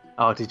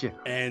 Oh, did you?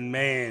 And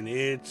man,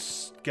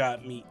 it's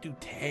got me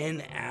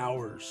 10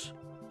 hours.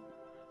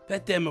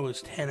 That demo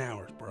is 10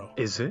 hours, bro.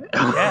 Is it?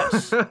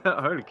 Yes.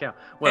 Holy cow.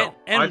 Well,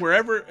 and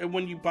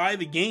when you buy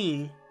the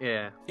game,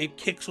 it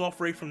kicks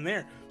off right from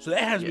there. So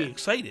that has me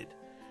excited.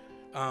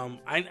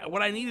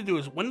 What I need to do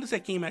is, when does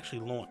that game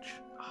actually launch?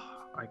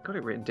 I got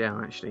it written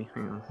down, actually.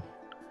 Hang on.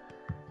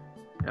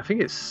 I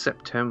think it's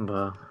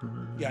September.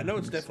 Yeah, I know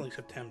it's definitely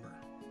September.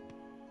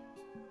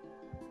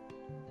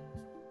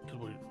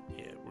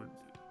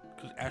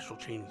 Because Astral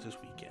Chain is this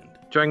weekend.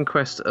 Dragon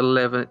Quest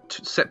 11,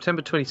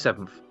 September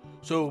 27th.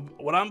 So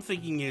what I'm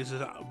thinking is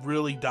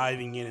really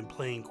diving in and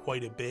playing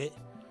quite a bit.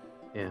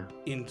 Yeah.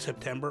 In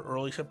September,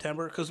 early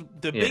September, because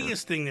the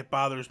biggest thing that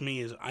bothers me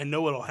is I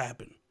know it'll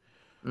happen.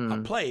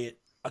 I'll play it,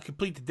 I'll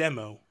complete the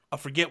demo, I'll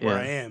forget where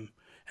I am,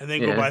 and then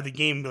go buy the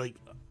game and be like,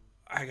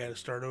 I got to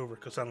start over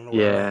because I don't know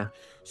where I'm at.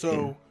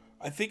 So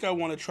I think I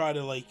want to try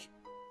to like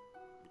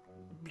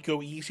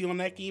go easy on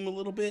that game a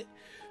little bit.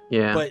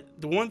 Yeah.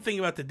 But the one thing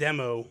about the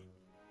demo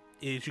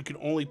is you can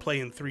only play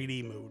in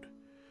 3D mode.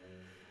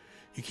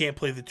 You can't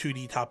play the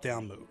 2D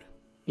top-down mode.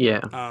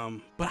 Yeah.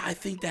 But I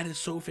think that is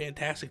so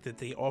fantastic that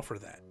they offer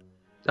that.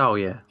 Oh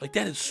yeah. Like,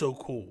 that is so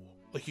cool.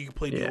 Like, you can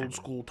play the old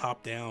school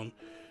top-down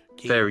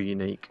game. Very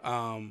unique.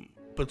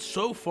 But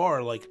so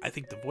far, like, I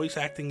think the voice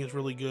acting is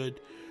really good.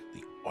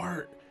 The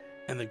art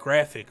and the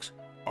graphics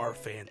are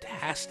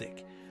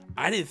fantastic.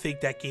 I didn't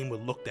think that game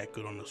would look that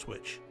good on the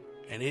Switch,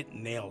 and it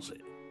nails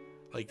it.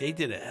 Like, they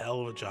did a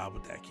hell of a job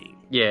with that game.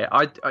 Yeah,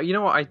 you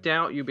know what? I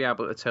doubt you'll be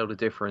able to tell the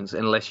difference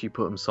unless you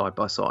put them side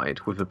by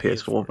side with the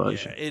PS4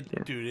 version.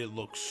 Dude, it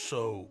looks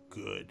so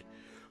good.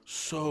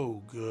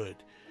 So good.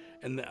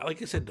 And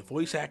like I said, the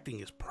voice acting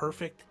is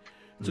perfect.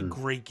 It's a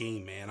great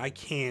game, man. I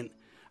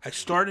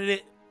started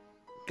it,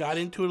 got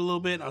into it a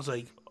little bit, and I was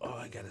like, oh,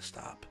 I gotta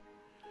stop.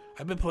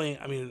 I've been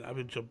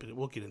jumping,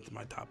 we'll get into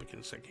my topic in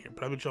a second here,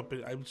 but I've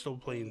still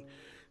playing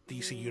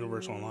DC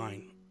Universe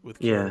Online with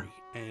Carrie.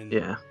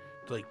 And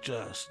like,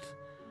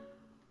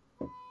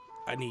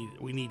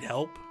 we need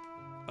help.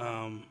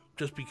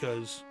 Just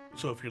because,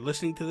 so if you're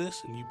listening to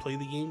this and you play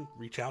the game,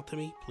 reach out to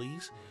me,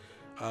 please.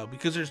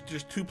 Because there's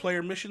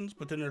 2-player missions,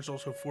 but then there's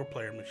also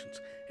 4-player missions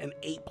and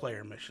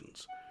 8-player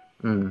missions.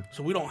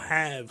 So we don't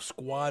have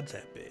squads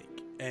that big,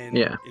 and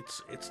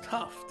it's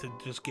tough to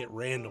just get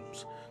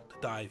randoms to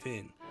dive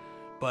in.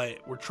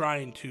 But we're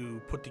trying to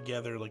put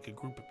together like a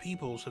group of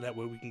people so that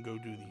way we can go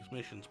do these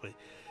missions. But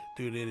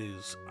dude,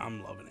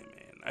 I'm loving it,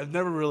 man. I've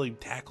never really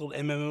tackled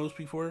MMOs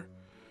before,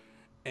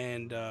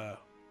 and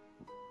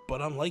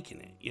but I'm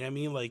liking it. You know what I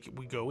mean? Like,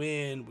 we go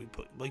in,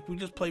 we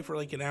just play for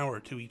like an hour or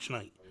two each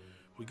night.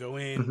 We go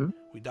in,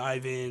 we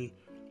dive in,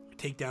 we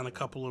take down a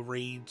couple of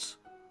raids,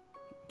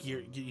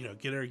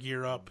 get our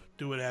gear up,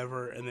 do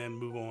whatever, and then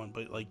move on.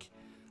 But like,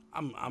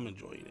 I'm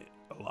enjoying it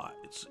a lot.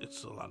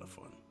 It's a lot of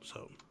fun.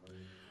 So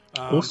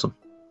awesome.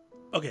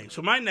 Okay,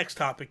 so my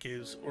topic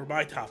is,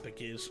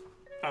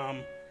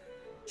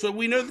 so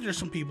we know that there's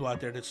some people out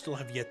there that still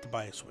have yet to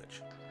buy a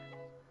Switch,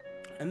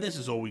 and this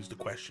is always the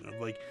question of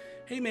like,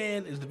 hey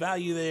man, is the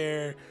value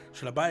there?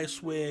 Should I buy a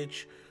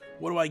Switch?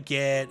 What do I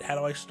get? How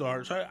do I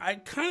start? So I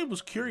kind of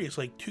was curious,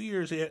 like 2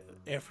 years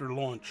after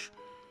launch,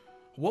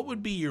 what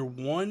would be your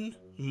one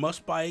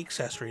must-buy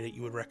accessory that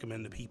you would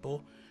recommend to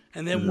people?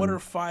 And then what are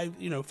 5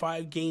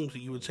 games that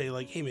you would say,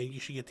 like, hey man, you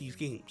should get these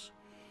games?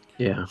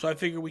 Yeah. So I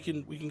figure we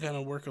can kind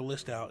of work a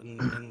list out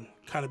and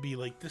kind of be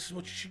like, this is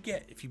what you should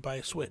get if you buy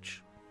a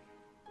Switch.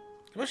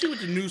 Especially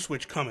with the new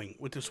Switch coming,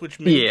 with the Switch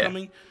Mini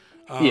coming,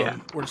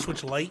 or the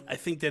Switch Lite. I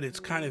think that it's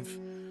kind of,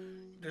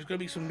 there's going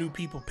to be some new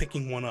people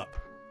picking one up.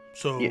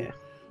 So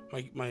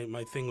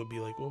my thing would be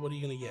like, well, what are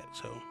you going to get?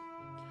 So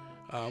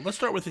let's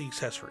start with the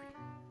accessory.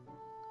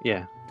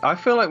 Yeah. I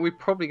feel like we're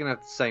probably going to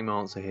have the same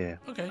answer here.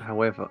 Okay.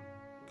 However,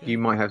 you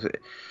might have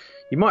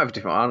a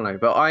different, I don't know,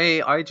 but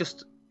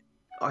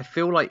I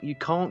feel like you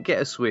can't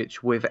get a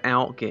Switch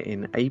without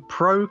getting a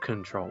Pro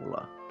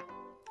controller.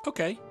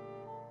 Okay.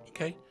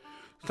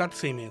 It's not the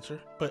same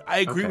answer, but I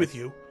agree with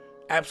you.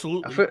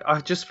 Absolutely. I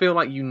just feel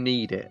like you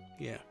need it.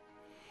 Yeah.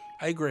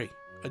 I agree.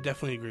 I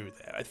definitely agree with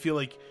that. I feel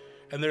like,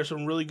 and there's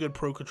some really good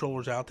Pro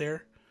controllers out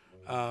there.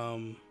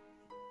 PowerA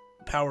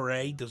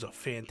does a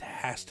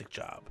fantastic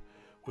job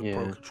with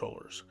Pro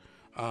controllers.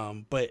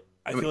 But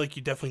I feel like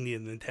you definitely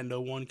need a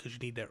Nintendo one because you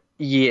need that.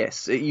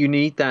 Yes, you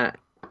need that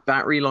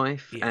battery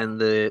life and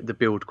the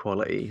build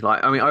quality.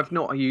 Like, I mean, I've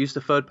not used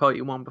a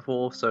third-party one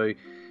before, so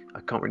I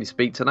can't really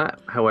speak to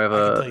that. However,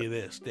 I can tell you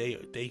this: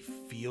 they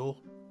feel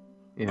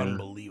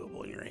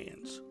unbelievable in your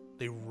hands.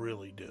 They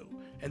really do.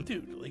 And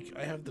dude, like,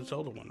 I have the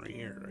Zelda one right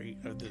here, right?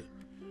 I have this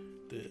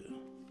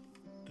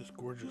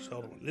gorgeous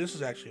Zelda one. This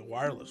is actually a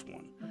wireless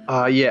one.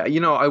 Yeah,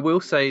 I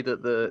will say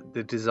that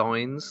the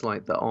designs,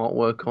 like the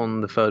artwork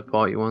on the third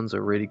party ones,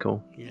 are really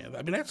cool. Yeah,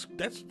 I mean it's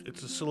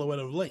a silhouette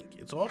of Link.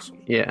 It's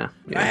awesome. Yeah.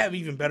 I have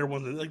even better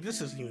ones than, like,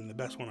 this isn't even the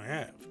best one I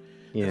have.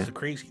 Yeah. That's the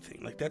crazy thing.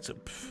 Like, that's a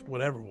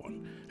whatever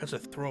one. That's a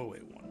throwaway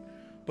one.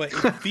 But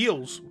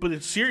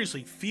it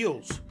seriously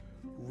feels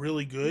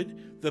really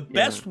good. The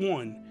best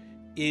one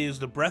is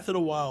the Breath of the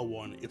Wild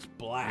one. It's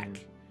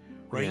black,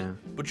 right? Yeah.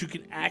 But you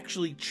can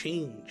actually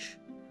change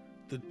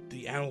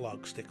the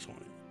analog sticks on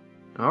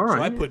it. All right.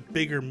 So I put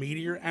bigger,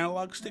 meatier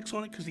analog sticks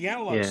on it because the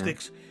analog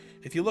sticks,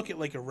 if you look at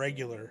like a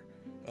regular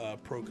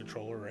Pro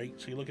controller, right?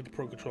 So you look at the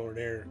Pro controller,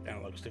 their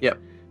analog sticks. Yep.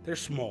 They're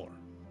smaller.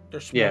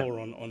 They're smaller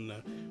on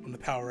the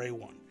PowerA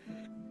one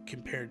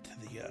compared to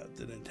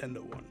the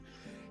Nintendo one.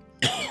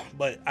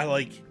 But I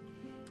like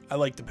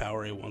the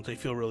PowerA ones. They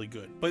feel really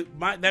good. But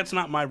that's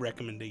not my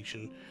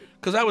recommendation,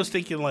 because I was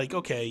thinking, like,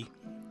 okay,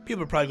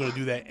 people are probably going to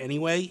do that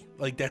anyway.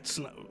 Like, that's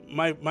not,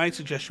 my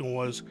suggestion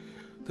was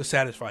the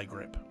Satisfy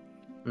grip.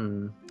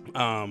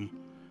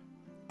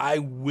 I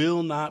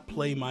will not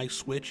play my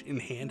Switch in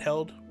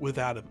handheld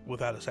without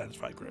a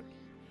Satisfy grip.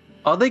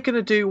 Are they going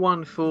to do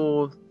one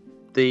for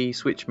the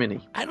Switch Mini?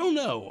 I don't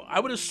know. I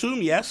would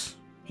assume yes.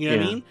 You know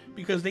what I mean?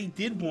 Because they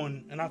did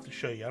one, and I have to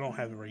show you. I don't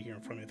have it right here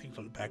in front of me. I think it's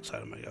on the back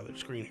side of my other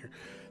screen here.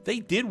 They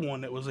did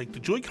one that was like the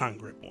Joy-Con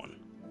grip one.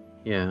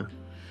 Yeah.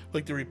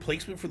 Like the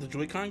replacement for the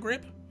Joy-Con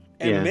grip.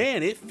 And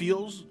man, it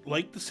feels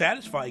like the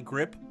Satisfy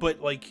grip,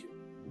 but like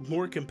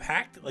more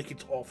compact, like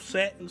it's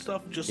offset and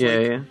stuff. Just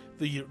and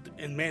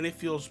man, it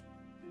feels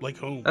like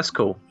home. That's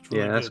cool.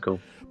 Really that's good. cool.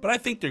 But I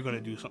think they're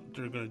gonna do something.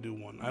 They're gonna do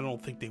one. I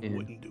don't think they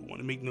wouldn't do one.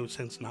 It makes no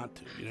sense not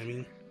to. You know what I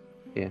mean?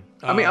 Yeah.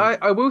 I mean,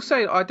 I will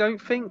say I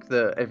don't think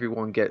that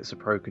everyone gets a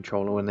Pro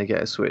Controller when they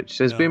get a Switch.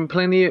 There's been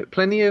plenty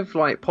of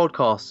like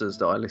podcasters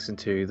that I listen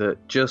to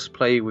that just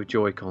play with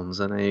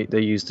Joy-Cons and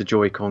they use the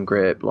Joy-Con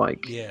grip.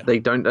 Like they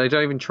don't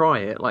even try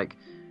it. Like,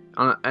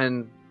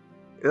 and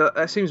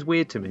that seems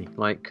weird to me.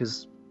 Like,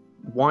 because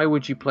why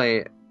would you play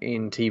it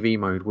in TV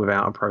mode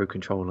without a Pro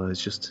Controller?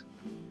 It's just.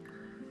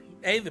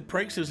 Hey, the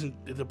price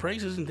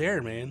isn't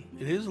there, man.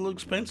 It is a little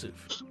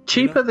expensive.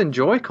 Cheaper than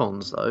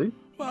Joy-Cons, though.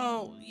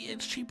 Well,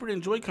 it's cheaper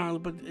than Joy-Cons,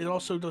 but it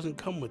also doesn't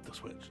come with the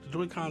Switch. The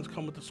Joy-Cons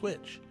come with the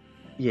Switch.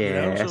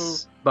 Yes,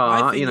 So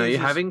but you're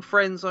having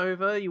friends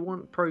over. You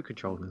want Pro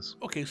Controllers.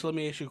 Okay, so let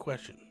me ask you a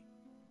question.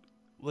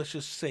 Let's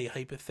just say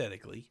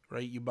hypothetically,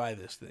 right? You buy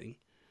this thing.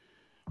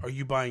 Are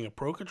you buying a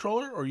Pro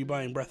Controller or are you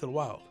buying Breath of the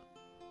Wild?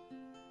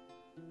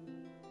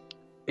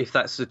 If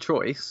that's the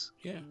choice.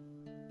 Yeah.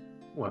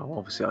 Well,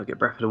 obviously I'll get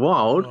Breath of the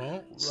Wild.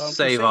 Well,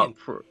 save up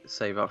for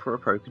a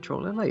Pro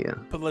Controller later.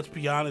 But let's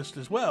be honest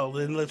as well.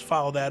 Then let's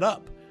follow that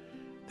up.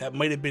 That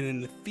might have been in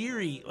the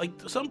theory. Like,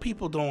 some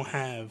people don't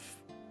have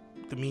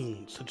the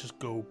means to just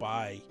go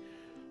buy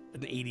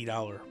an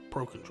 $80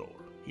 Pro Controller.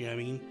 You know what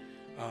I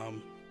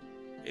mean?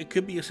 It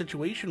could be a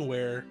situation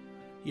where,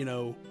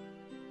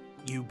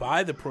 you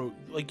buy the Pro.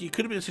 Like, it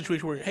could have been a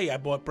situation where, hey, I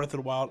bought Breath of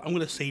the Wild. I'm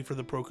going to save for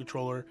the Pro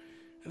Controller.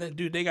 And then,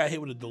 dude, they got hit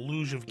with a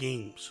deluge of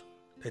games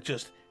that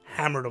just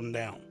hammered them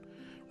down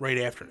right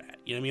after that.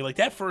 You know what I mean? Like,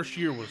 that first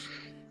year was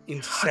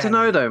insane. I don't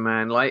know, though,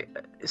 man. Like,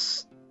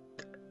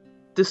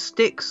 the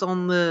sticks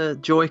on the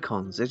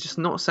Joy-Cons, they're just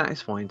not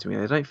satisfying to me.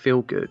 They don't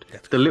feel good.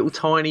 The little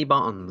tiny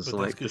buttons.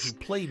 But like, because you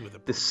played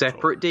with the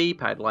separate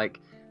D-pad. Like,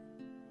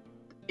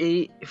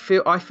 I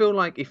feel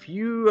like if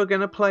you are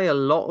going to play a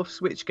lot of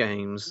Switch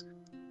games,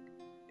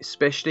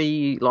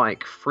 especially,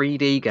 like,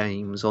 3D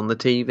games on the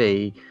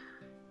TV,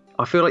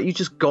 I feel like you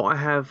just got to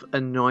have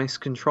a nice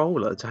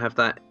controller to have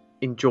that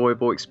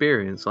enjoyable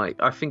experience. Like,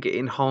 I think it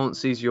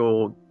enhances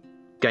your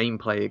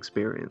gameplay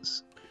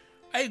experience.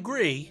 I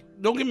agree.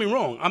 Don't get me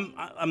wrong.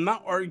 I'm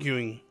not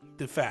arguing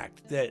the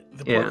fact that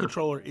the Pro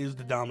Controller is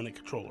the dominant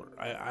controller.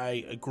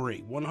 I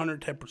agree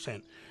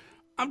 110%.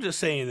 I'm just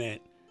saying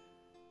that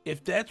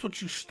if that's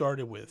what you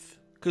started with,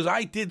 because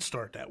I did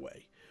start that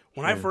way.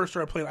 When I first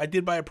started playing, I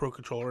did buy a Pro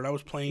Controller and I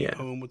was playing at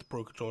home with the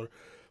Pro Controller.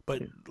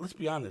 But let's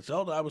be honest,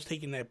 Zelda, I was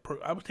taking that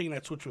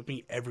Switch with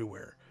me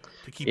everywhere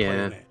to keep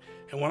playing that.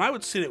 And when I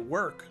would sit at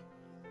work,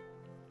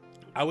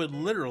 I would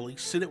literally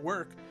sit at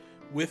work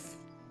with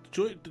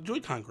the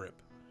Joy-Con grip.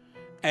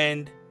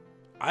 And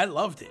I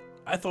loved it.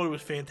 I thought it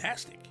was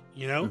fantastic,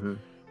 Mm-hmm.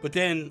 But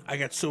then I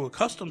got so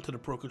accustomed to the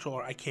Pro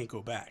Controller, I can't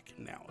go back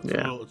now. It's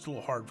a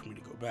little hard for me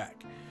to go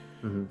back.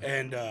 Mm-hmm.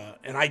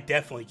 And I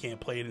definitely can't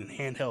play it in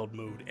handheld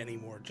mode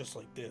anymore, just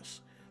like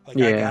this. Like,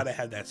 I gotta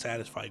have that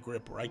satisfied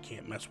grip or I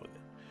can't mess with it.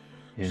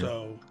 Yeah.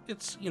 So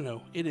it's,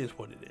 it is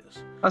what it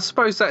is. I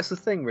suppose that's the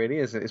thing, really,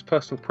 isn't it? It's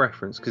personal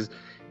preference, because,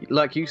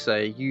 like you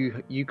say,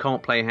 you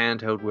can't play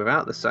handheld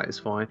without the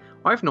Satisfy.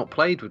 I've not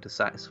played with the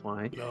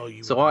Satisfy,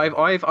 so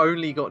I've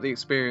only got the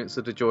experience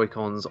of the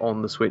Joy-Cons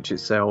on the Switch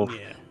itself.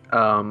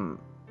 Yeah.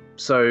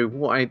 So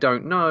what I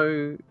don't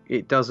know, I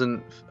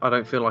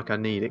don't feel like I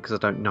need it because I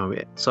don't know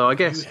it. So I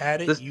guess if you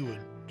had it,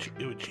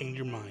 it would change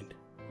your mind.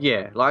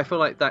 Yeah, like, I feel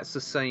like that's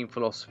the same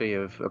philosophy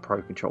of a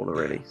Pro Controller,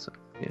 really. So.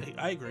 Yeah.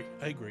 I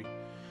agree.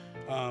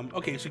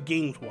 Okay, so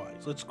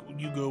games-wise,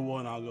 you go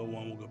one, I'll go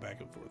one, we'll go back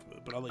and forth with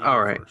it, but I'll let you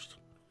go first.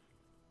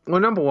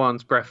 Well, number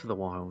one's Breath of the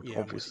Wild,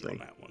 obviously. I'm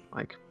with you on that one.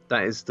 Like,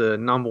 that is the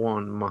number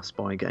one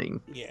must-buy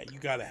game. Yeah, you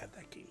gotta have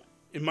that game.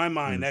 In my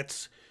mind,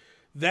 that's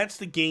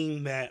the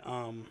game that,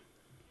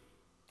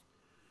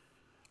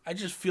 I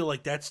just feel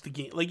like that's the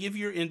game. Like, if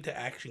you're into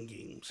action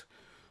games,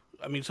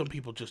 I mean, some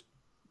people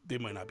they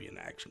might not be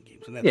into action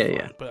games, and that's fine.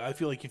 Yeah. But I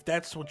feel like if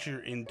that's what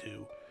you're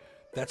into,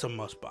 that's a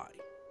must-buy.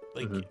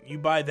 Like, you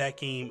buy that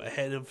game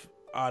ahead of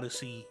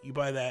Odyssey. You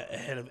buy that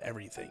ahead of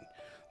everything.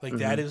 Like,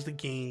 that is the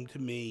game, to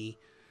me,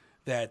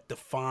 that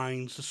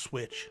defines the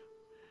Switch.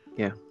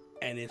 Yeah.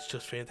 And it's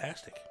just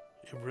fantastic.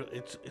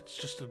 It's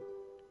just a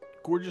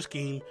gorgeous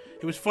game.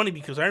 It was funny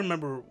because I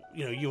remember,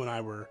 you and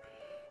I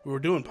we were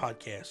doing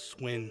podcasts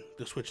when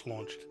the Switch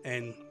launched.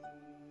 And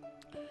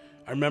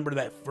I remember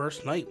that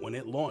first night when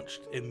it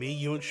launched. And me,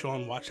 you, and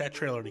Sean watched that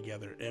trailer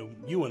together. And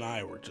you and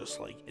I were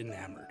just, like,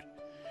 enamored.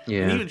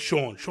 Yeah. And even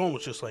Sean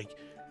was just like,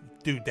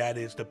 dude, that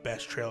is the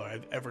best trailer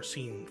I've ever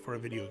seen for a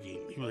video game.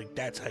 He was like,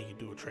 that's how you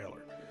do a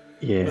trailer.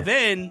 Yeah. But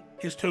then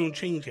his tone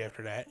changed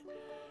after that.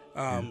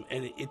 And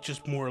it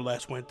just more or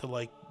less went to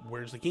like,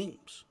 where's the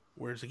games?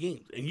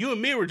 And you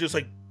and me were just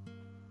like,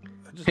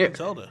 I just need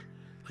Zelda.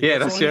 Like,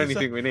 that's the only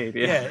thing we need.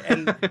 Yeah.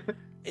 And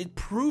it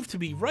proved to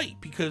be right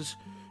because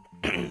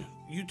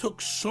you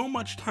took so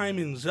much time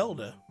in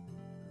Zelda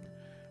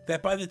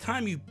that by the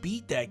time you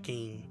beat that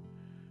game,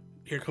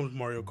 here comes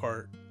Mario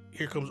Kart.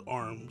 Here comes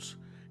ARMS.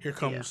 Here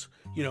comes,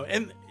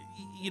 and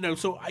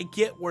so I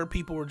get where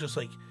people were just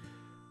like,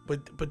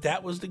 but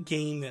that was the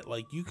game that,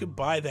 like, you could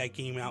buy that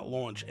game at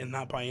launch and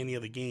not buy any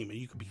other game, and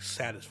you could be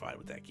satisfied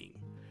with that game.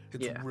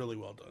 It's really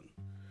well done.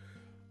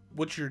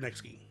 What's your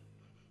next game?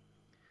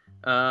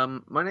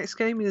 My next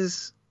game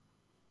is,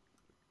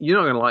 you're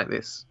not gonna like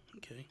this.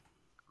 Okay.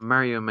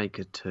 Mario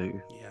Maker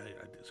 2. Yeah,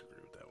 I disagree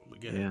with that one.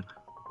 But yeah.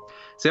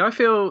 See, I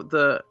feel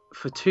that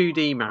for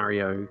 2D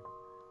Mario,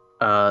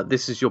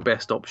 this is your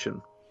best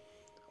option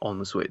on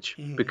the Switch,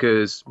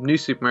 because New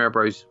Super Mario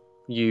Bros.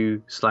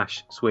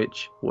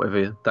 U/Switch,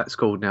 whatever that's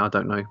called now, I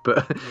don't know,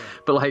 but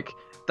but like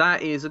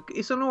that is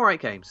it's an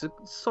alright game. It's a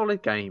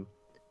solid game,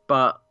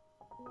 but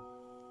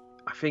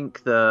I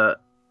think the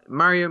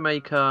Mario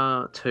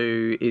Maker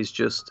 2 is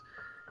just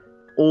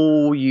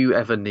all you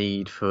ever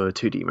need for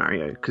 2D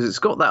Mario, because it's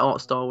got that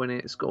art style in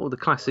it. It's got all the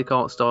classic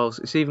art styles.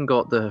 It's even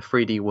got the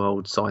 3D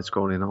world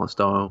side-scrolling art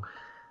style.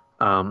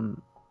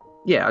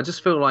 I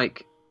just feel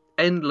like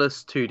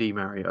endless 2D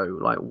Mario,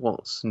 like,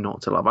 what's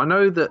not to love? I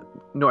know that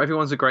not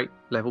everyone's a great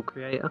level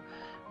creator,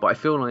 but I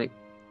feel like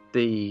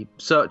the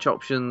search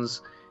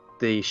options,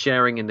 the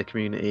sharing in the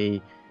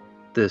community,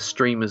 the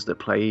streamers that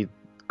play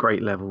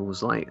great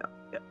levels, like,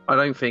 I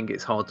don't think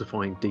it's hard to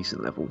find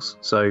decent levels.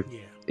 So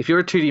if you're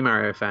a 2D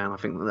Mario fan, I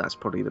think that's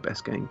probably the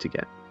best game to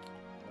get.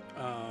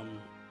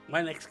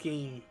 My next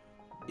game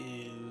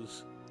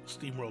is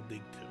SteamWorld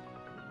Dig 2.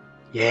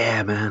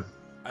 Yeah, man.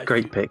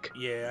 Great pick.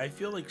 Yeah, I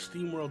feel like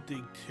SteamWorld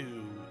Dig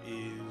 2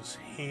 is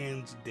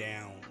hands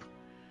down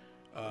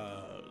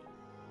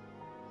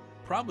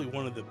probably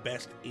one of the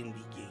best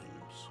indie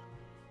games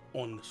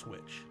on the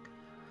Switch.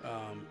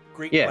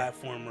 Great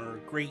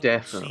platformer, great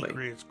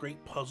secrets,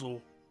 great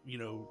puzzle,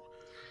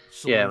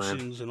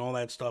 solutions and all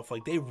that stuff.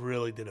 Like, they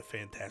really did a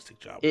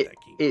fantastic job with that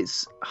game.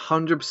 It's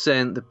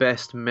 100% the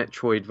best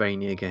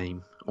Metroidvania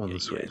game on the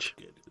Switch.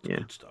 It's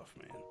good stuff,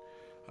 man.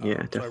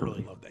 Definitely. So I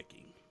really love that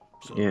game.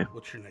 So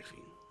what's your next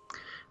game?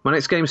 My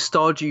next game is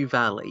Stardew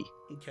Valley.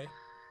 Okay.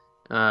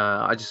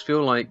 I just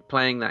feel like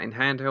playing that in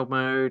handheld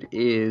mode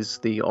is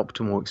the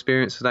optimal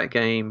experience for that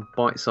game.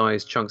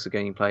 Bite-sized chunks of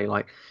gameplay.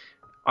 Like,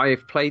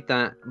 I've played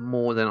that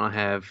more than I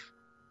have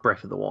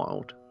Breath of the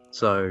Wild.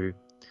 So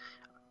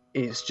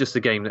it's just a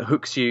game that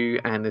hooks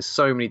you, and there's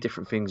so many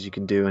different things you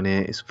can do in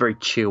it. It's a very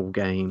chill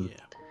game. Yeah.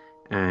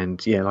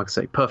 And like I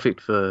say,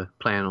 perfect for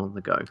playing on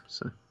the go.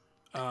 So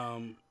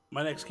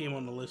my next game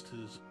on the list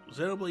is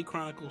Xenoblade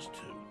Chronicles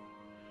 2.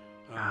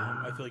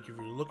 I feel like if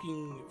you're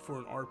looking for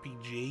an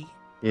RPG,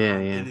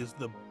 it is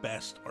the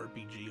best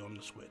RPG on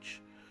the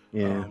Switch.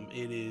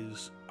 It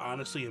is,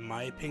 honestly, in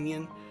my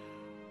opinion,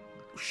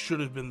 should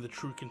have been the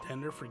true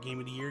contender for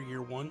Game of the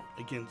Year one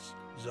against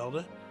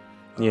Zelda.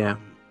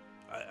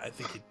 I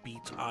think it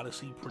beats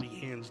Odyssey pretty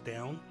hands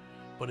down,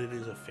 but it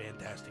is a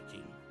fantastic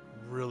game.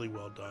 Really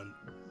well done.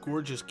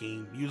 Gorgeous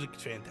game.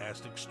 Music's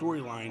fantastic.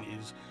 Storyline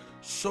is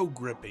so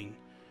gripping,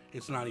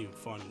 it's not even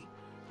funny.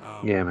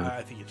 Man.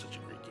 I think it's such a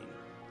great game.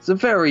 It's a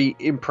very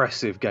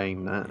impressive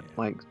game,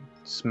 like,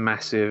 it's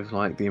massive,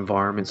 like, the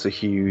environments are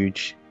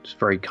huge, it's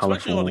very colourful.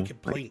 Especially a lot of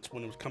complaints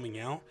when it was coming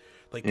out.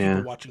 Like,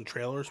 people watching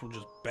trailers were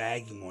just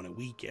bagging on it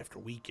week after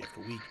week after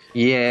week.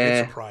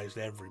 It surprised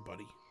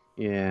everybody.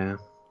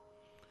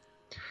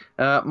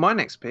 My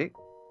next pick,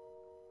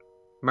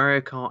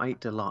 Mario Kart 8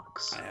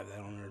 Deluxe. I have that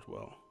on there as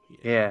well.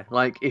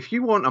 Like, if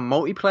you want a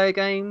multiplayer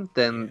game,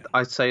 then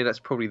I'd say that's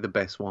probably the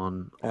best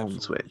one on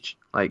Switch.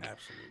 Like,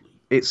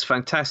 it's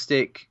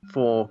fantastic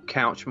for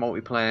couch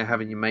multiplayer,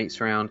 having your mates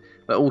around,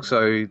 but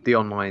also the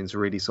online's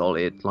really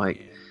solid.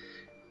 Like,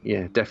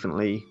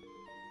 definitely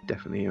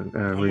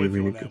really,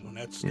 really good.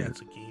 That's a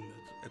game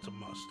that's a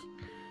must.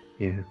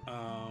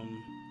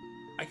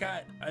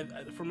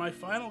 For my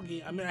final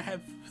game, I mean, I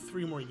have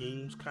 3 more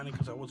games, kind of,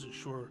 because I wasn't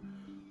sure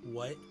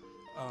what.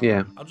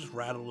 I'll just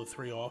rattle the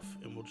 3 off,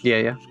 and we'll just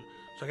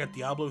So I got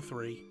Diablo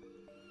 3.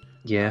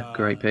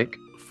 Great pick.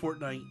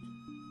 Fortnite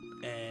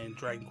and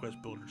Dragon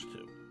Quest Builders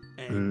 2.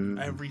 And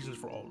I have reasons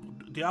for all.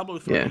 Diablo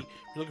 3, if you're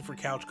looking for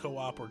couch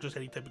co-op or just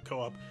any type of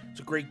co-op, it's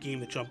a great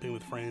game to jump in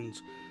with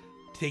friends,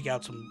 take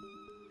out some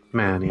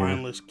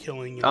mindless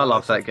killing. I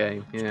love that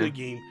game. It's a good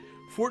game.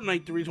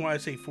 Fortnite, the reason why I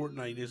say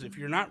Fortnite is if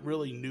you're not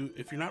really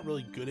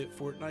good at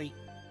Fortnite,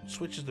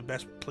 Switch is the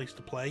best place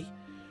to play.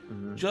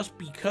 Just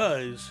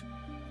because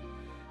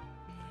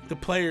the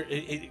player,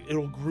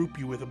 it'll group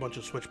you with a bunch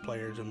of Switch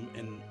players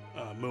and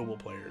mobile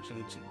players,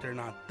 and they're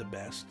not the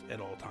best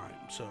at all times.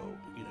 So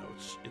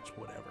it's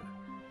whatever.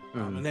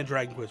 And then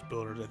Dragon Quest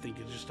Builders, I think,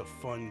 is just a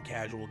fun,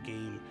 casual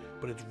game,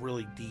 but it's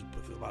really deep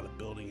with a lot of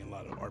building and a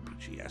lot of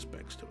RPG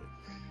aspects to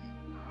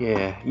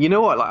it. You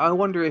know what? Like, I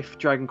wonder if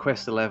Dragon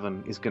Quest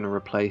 11 is going to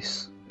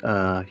replace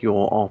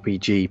your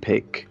RPG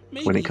pick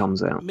when it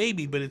comes out.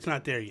 Maybe, but it's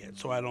not there yet,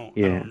 so I don't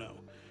know.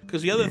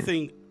 Because the other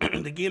thing,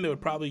 the game that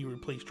would probably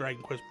replace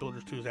Dragon Quest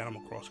Builders 2 is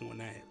Animal Crossing when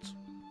that hits.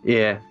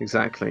 Yeah,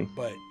 exactly.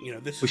 But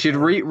we should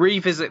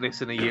revisit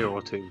this in a year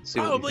or two.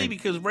 Probably,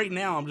 because right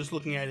now I'm just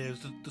looking at it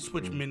as the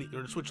Switch Mini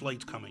or the Switch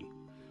Lite's coming.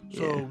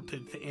 So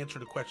to answer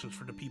the questions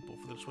for the people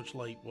for the Switch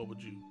Lite, what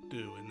would you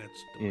do? And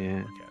that's the way I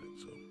look at it.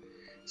 So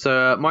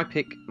So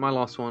my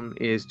last one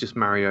is just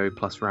Mario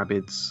plus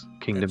Rabbids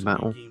Kingdom That's a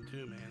Battle. good game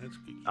too, man. That's a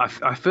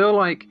good game. I feel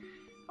like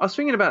I was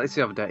thinking about this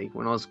the other day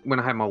when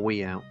I had my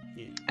Wii out,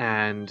 Yeah.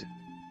 and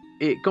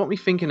it got me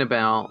thinking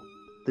about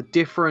the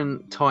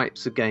different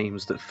types of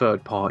games that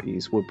third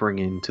parties were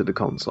bringing to the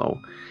console.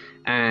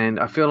 And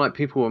I feel like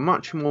people were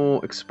much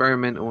more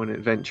experimental and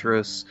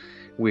adventurous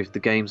with the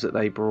games that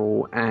they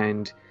brought.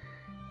 And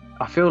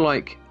I feel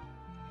like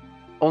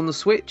on the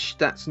Switch,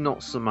 that's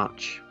not so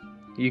much.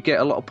 You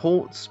get a lot of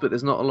ports, but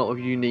there's not a lot of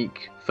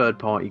unique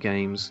third-party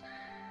games.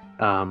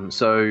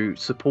 So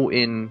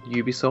supporting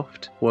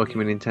Ubisoft, working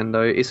with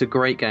Nintendo, it's a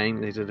great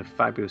game. They did a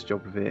fabulous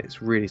job of it.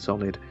 It's really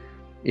solid.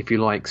 If you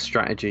like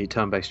strategy,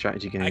 turn-based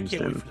strategy games, I can't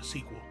then wait for the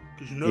sequel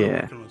because they're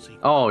working on the sequel.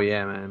 Oh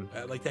yeah, man.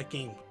 Like that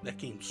game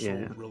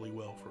sold really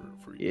well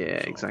for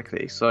yeah,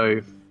 exactly. So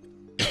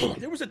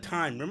there was a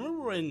time.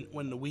 Remember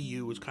when the Wii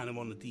U was kind of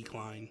on the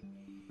decline?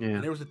 yeah,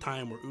 And there was a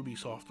time where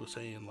Ubisoft was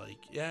saying like,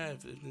 yeah,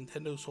 if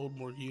Nintendo sold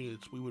more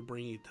units, we would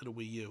bring it to the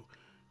Wii U.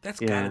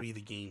 That's got to be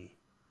the game.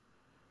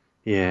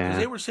 Yeah, because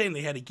they were saying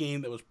they had a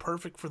game that was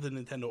perfect for the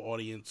Nintendo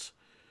audience,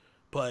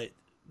 but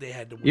they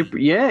had to wait.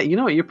 You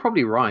know what? You're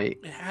probably right.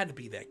 It had to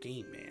be that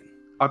game, man.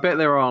 I bet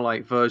there are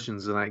like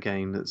versions of that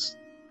game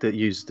that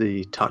use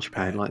the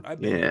touchpad. Like, I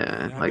bet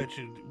yeah, I bet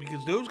you,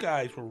 because those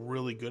guys were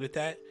really good at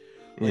that.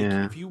 Like,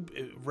 yeah,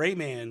 if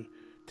Rayman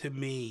to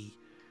me,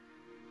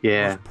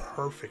 yeah, was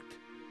perfect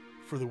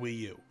for the Wii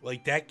U.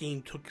 Like that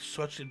game took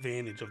such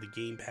advantage of the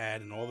gamepad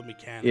and all the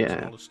mechanics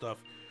and all the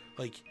stuff.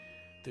 Like,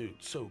 dude,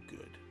 so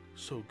good.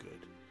 So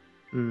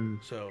good.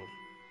 So,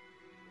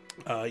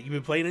 you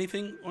been playing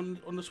anything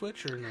on the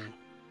Switch or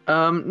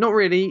no? Not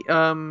really.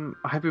 I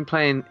have been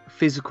playing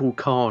physical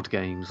card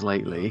games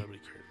lately. Nobody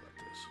cares about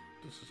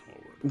this. This is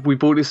all We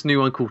bought this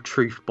new one called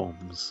Truth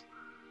Bombs.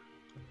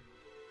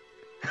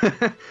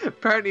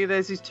 Apparently,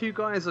 there's these two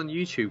guys on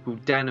YouTube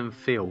called Dan and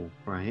Phil.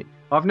 Right?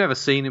 I've never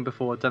seen them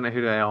before. I don't know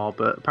who they are,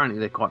 but apparently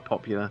they're quite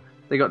popular.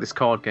 They got this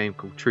card game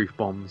called Truth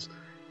Bombs.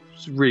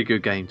 It's a really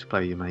good game to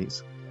play with your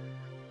mates.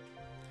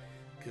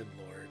 Good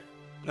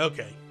lord.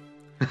 Okay.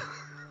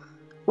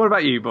 What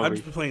about you, Bobby? I've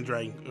just been playing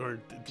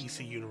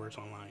DC Universe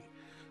Online.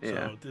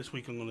 Yeah. So this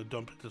week I'm going to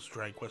dump into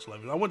Dragon Quest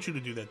 11. I want you to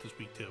do that this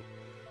week too.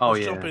 Oh,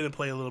 Let's yeah. jump in and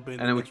play a little bit.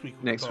 And then next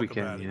week next talk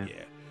weekend, about yeah. it.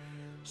 Yeah.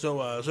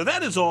 So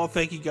that is all.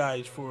 Thank you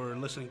guys for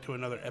listening to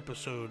another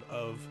episode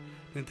of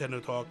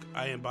Nintendo Talk.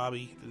 I am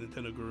Bobby, the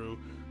Nintendo Guru,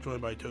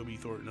 joined by Toby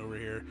Thornton over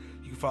here.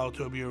 You can follow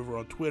Toby over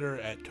on Twitter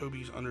at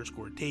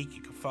Toby's_take.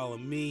 You can follow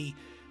me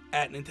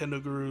at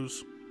Nintendo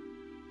Gurus.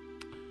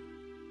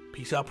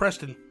 Peace out,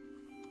 Preston.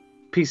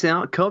 Peace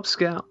out, Cub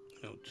Scout.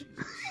 Oh,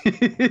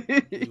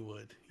 Jesus. You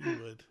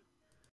would.